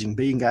engaging,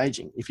 be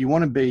engaging. If you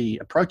want to be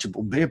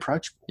approachable, be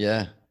approachable.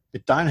 Yeah.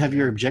 But don't have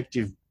your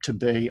objective to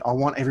be, I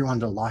want everyone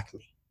to like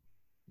me.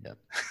 Yep.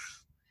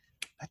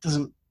 That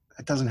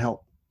doesn't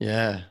help.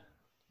 Yeah.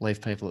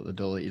 Leave people at the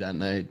door that you don't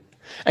need.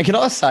 And can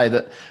I say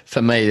that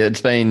for me,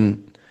 it's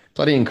been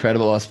bloody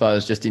incredible, I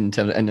suppose, just in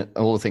terms of, and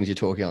all the things you're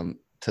talking on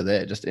to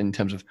there, just in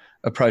terms of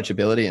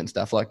approachability and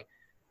stuff. Like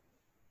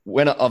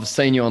when I've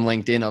seen you on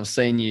LinkedIn, I've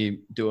seen you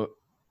do a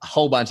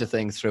whole bunch of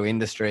things through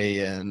industry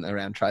and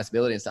around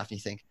traceability and stuff. And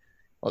you think,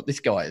 well, this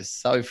guy is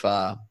so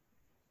far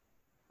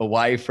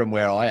away from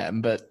where I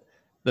am. But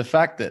the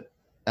fact that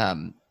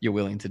you're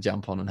willing to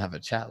jump on and have a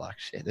chat, like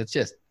shit, it's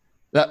just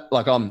that,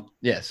 like, I'm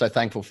so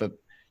thankful for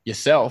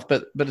yourself,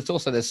 but it's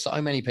also, there's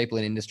so many people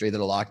in industry that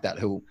are like that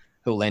who'll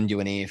lend you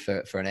an ear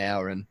for an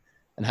hour and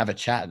have a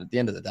chat. At the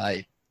end of the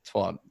day, that's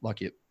why,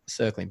 like you're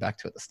circling back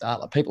to at the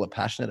start, like people are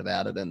passionate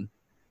about it, and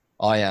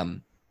I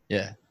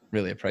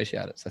really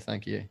appreciate it. So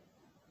thank you.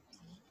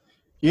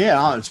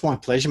 Yeah, it's my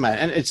pleasure, mate.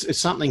 And it's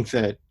something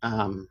that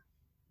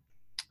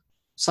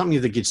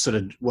gets sort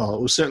of, well,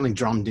 it was certainly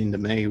drummed into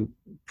me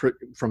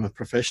from a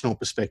professional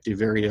perspective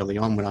very early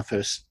on when I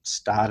first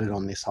started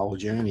on this whole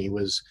journey,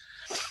 was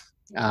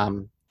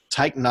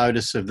take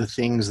notice of the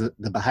things,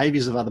 the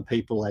behaviours of other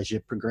people as you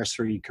progress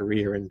through your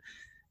career,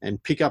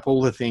 and pick up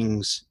all the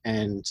things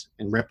and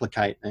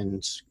replicate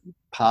and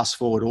pass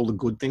forward all the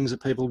good things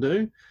that people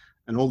do,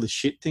 and all the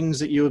shit things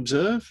that you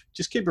observe.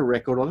 Just keep a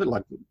record of it.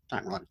 Like,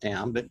 don't write it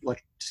down, but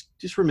like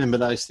just remember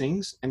those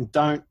things, and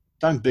don't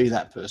be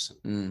that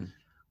person.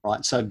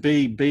 Right. So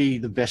be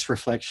the best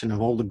reflection of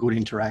all the good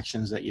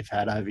interactions that you've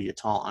had over your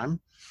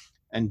time,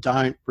 and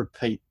don't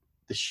repeat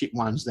the shit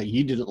ones that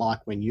you didn't like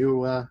when you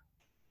were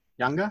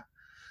younger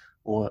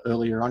or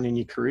earlier on in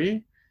your career.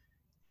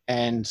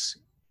 And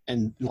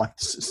like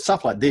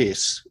stuff like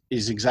this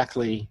is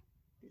exactly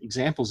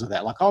examples of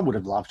that. Like, I would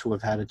have loved to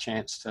have had a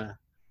chance to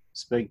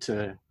speak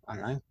to, I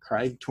don't know,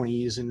 Craig 20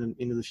 years into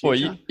the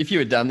future. Well, if you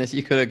had done this,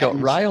 you could have got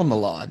Ray on the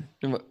line.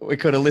 We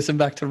could have listened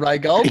back to Ray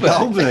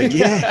Goldberg.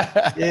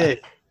 Yeah.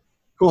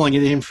 Calling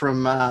it in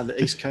from the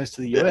East Coast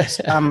of the US.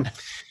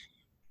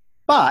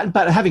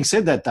 But having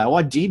said that, though,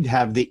 I did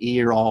have the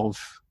ear of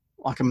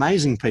like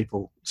amazing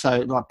people.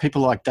 So like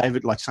people like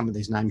David, like some of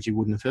these names you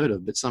wouldn't have heard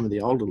of, but some of the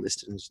older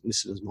listeners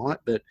might.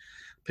 But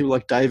people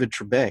like David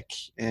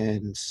Trebek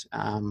and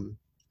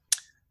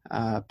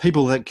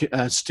people that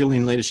are still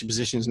in leadership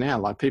positions now,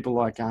 like people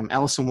like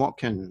Alison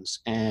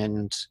Watkins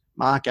and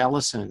Mark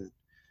Allison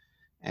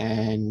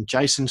and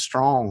Jason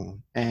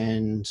Strong,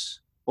 and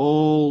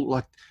all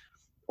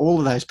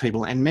of those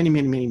people, and many,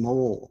 many, many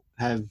more,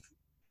 have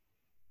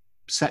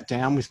sat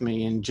down with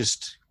me and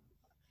just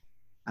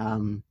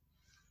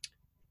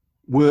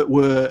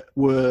were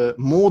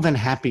more than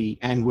happy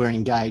and were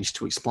engaged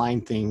to explain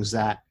things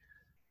that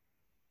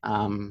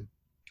I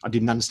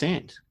didn't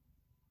understand.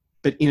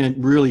 But in a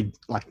really,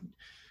 like,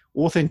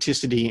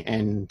 authenticity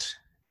and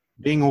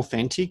being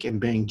authentic and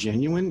being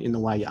genuine in the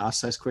way you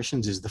ask those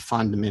questions is the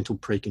fundamental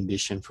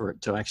precondition for it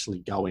to actually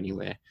go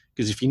anywhere.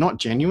 Because if you're not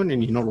genuine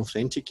and you're not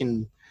authentic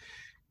in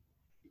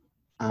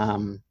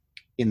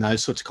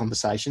those sorts of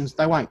conversations,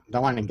 they won't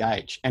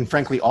engage. And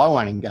frankly, I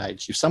won't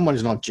engage. If someone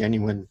is not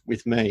genuine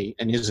with me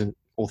and isn't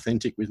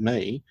authentic with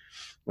me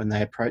when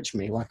they approach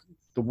me, like,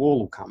 the wall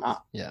will come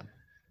up. Yeah.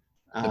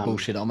 The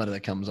bullshitometer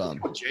that comes on.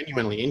 If you're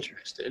genuinely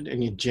interested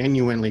and you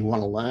genuinely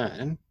want to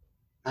learn,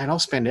 mate, I'll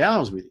spend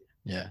hours with you.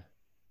 Yeah.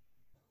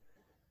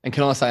 And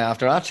can I say,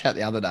 after our chat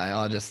the other day,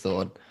 I just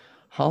thought,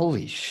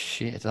 holy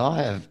shit,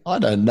 I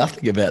know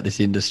nothing about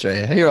this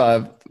industry. Here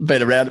I've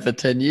been around it for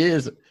 10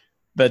 years.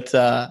 But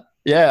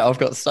I've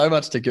got so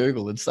much to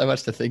Google and so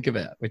much to think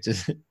about, which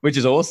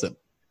is awesome.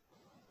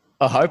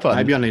 I hope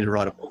Maybe I need to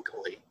write a book,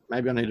 Ollie.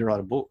 Maybe I need to write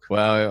a book.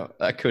 Well,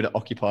 that could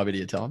occupy a bit of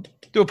your time.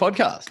 Do a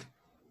podcast.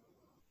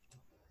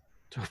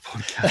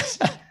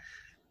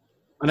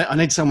 I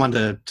need someone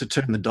to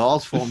turn the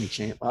dials for me,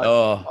 champ.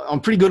 I'm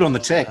pretty good on the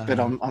tech, but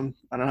I don't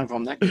know if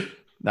I'm that good.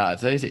 No,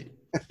 it's easy.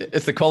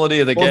 It's the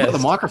quality of the guest. About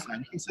the microphone.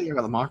 You can see you've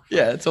got the microphone.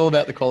 Yeah, it's all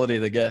about the quality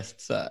of the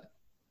guest. So.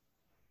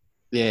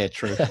 Yeah,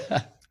 true.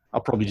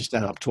 I'll probably just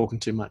end up talking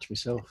too much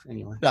myself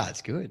anyway. No,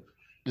 it's good.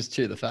 Just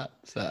chew the fat.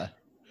 So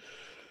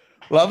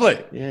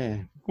lovely. Yeah.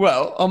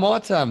 Well, I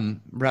might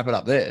wrap it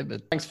up there,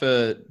 but thanks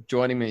for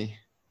joining me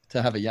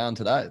to have a yarn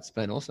today. It's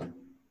been awesome.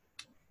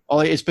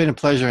 Ollie, it's been a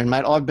pleasure. And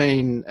mate,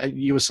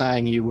 you were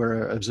saying you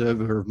were an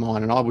observer of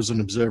mine and I was an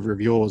observer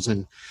of yours.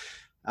 And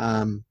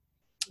one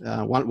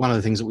of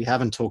the things that we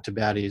haven't talked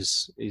about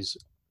is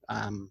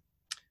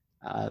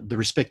the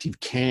respective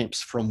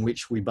camps from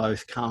which we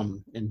both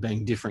come, and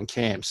being different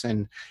camps.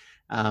 And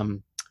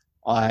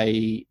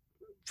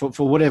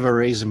for whatever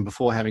reason,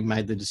 before having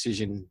made the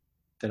decision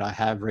that I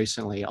have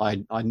recently,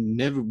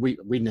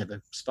 we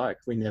never spoke.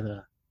 We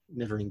never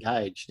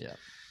engaged. Yeah.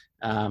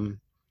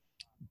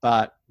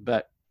 But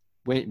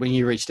when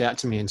you reached out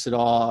to me and said,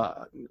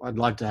 I'd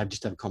like to have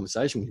a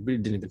conversation with you, we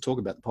didn't even talk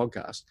about the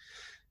podcast.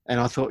 And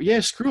I thought, yeah,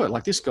 screw it.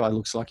 Like, this guy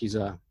looks like he's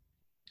a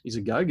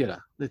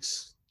go-getter.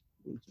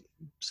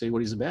 see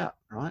what he's about,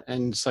 right?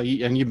 And so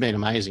you've been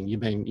amazing. You've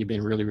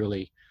been really,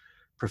 really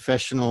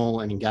professional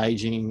and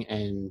engaging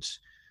and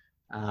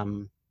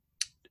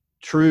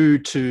true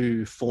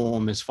to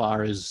form as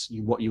far as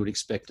what you would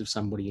expect of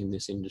somebody in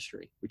this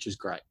industry, which is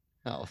great.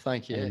 Oh,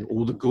 thank you. And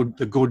all the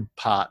good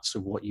parts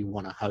of what you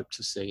want to hope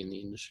to see in the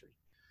industry.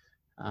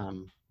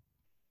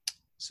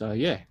 So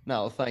yeah.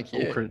 No, thank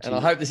you. And I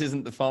hope this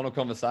isn't the final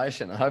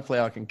conversation. Hopefully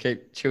I can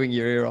keep chewing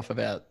your ear off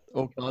about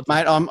all kinds.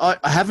 Mate,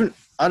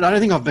 I don't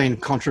think I've been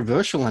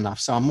controversial enough,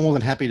 so I'm more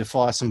than happy to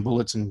fire some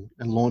bullets and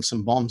launch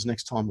some bombs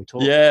next time we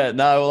talk. Yeah,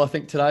 no, well, I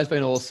think today's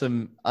been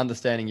awesome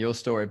understanding your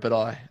story, but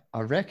I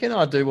reckon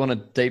I do want to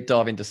deep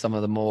dive into some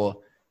of the more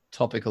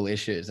topical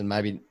issues and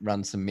maybe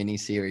run some mini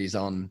series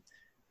on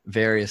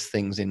various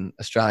things in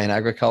Australian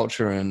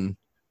agriculture and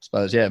I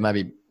suppose, yeah,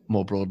 maybe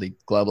more broadly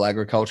global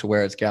agriculture,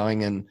 where it's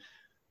going. And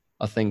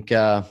I think,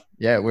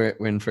 we're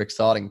in for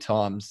exciting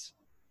times.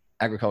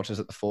 Agriculture's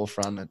at the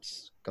forefront.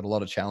 It's got a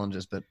lot of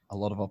challenges, but a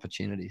lot of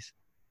opportunities.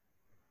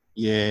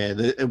 Yeah,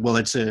 I don't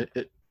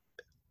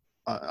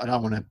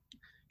want to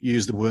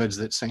use the words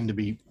that seem to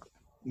be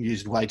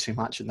used way too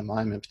much at the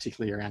moment,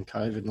 particularly around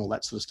COVID and all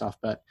that sort of stuff.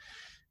 But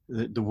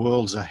the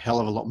world's a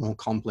hell of a lot more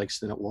complex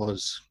than it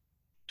was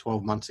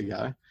 12 months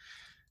ago.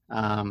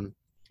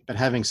 But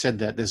having said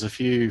that, there's a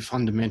few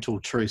fundamental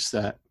truths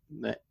that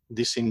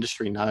this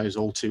industry knows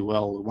all too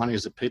well. One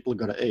is that people have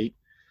got to eat,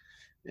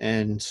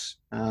 and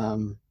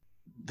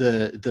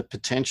the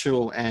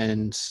potential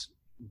and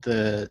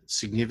the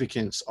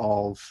significance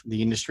of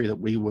the industry that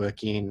we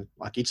work in,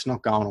 like, it's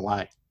not going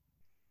away.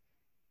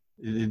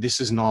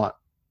 This is not.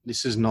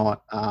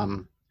 I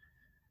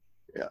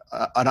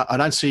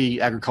don't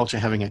see agriculture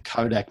having a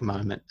Kodak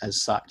moment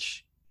as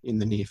such in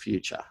the near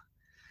future.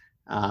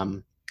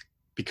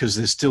 Because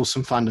there's still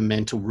some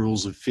fundamental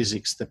rules of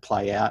physics that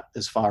play out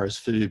as far as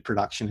food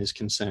production is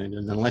concerned.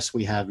 And unless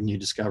we have new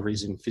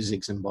discoveries in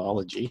physics and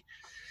biology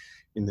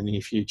in the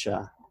near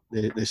future,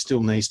 there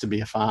still needs to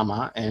be a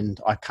farmer.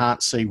 And I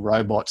can't see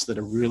robots that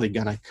are really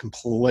going to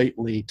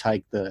completely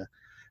take the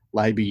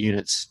labour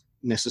units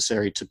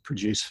necessary to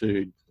produce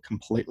food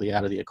completely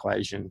out of the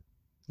equation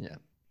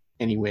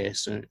anywhere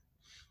soon.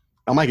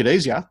 I'll make it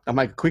easier. I'll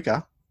make it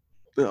quicker.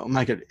 I'll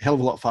make it a hell of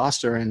a lot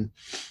faster, and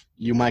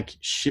you'll make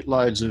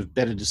shitloads of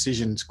better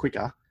decisions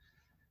quicker,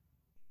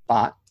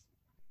 but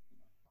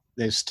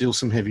there's still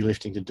some heavy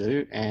lifting to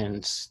do,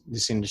 and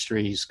this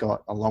industry's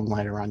got a long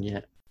way to run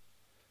yet.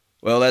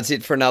 Well, that's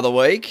it for another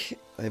week.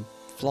 They're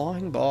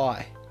flying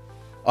by.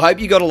 I hope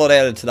you got a lot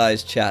out of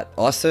today's chat.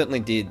 I certainly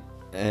did,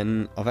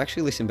 and I've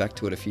actually listened back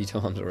to it a few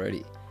times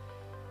already.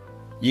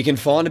 You can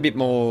find a bit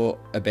more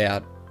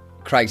about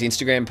Craig's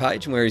Instagram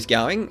page and where he's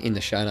going in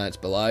the show notes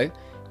below.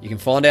 You can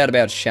find out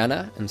about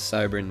Shanna and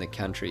Sober in the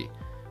Country.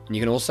 And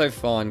you can also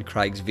find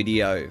Craig's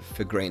video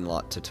for Green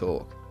Light to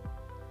Talk.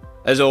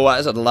 As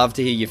always, I'd love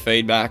to hear your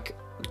feedback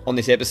on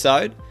this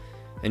episode.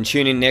 And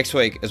tune in next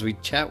week as we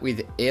chat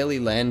with Airlie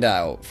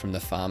Landale from the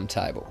Farm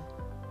Table.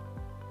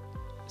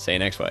 See you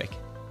next week.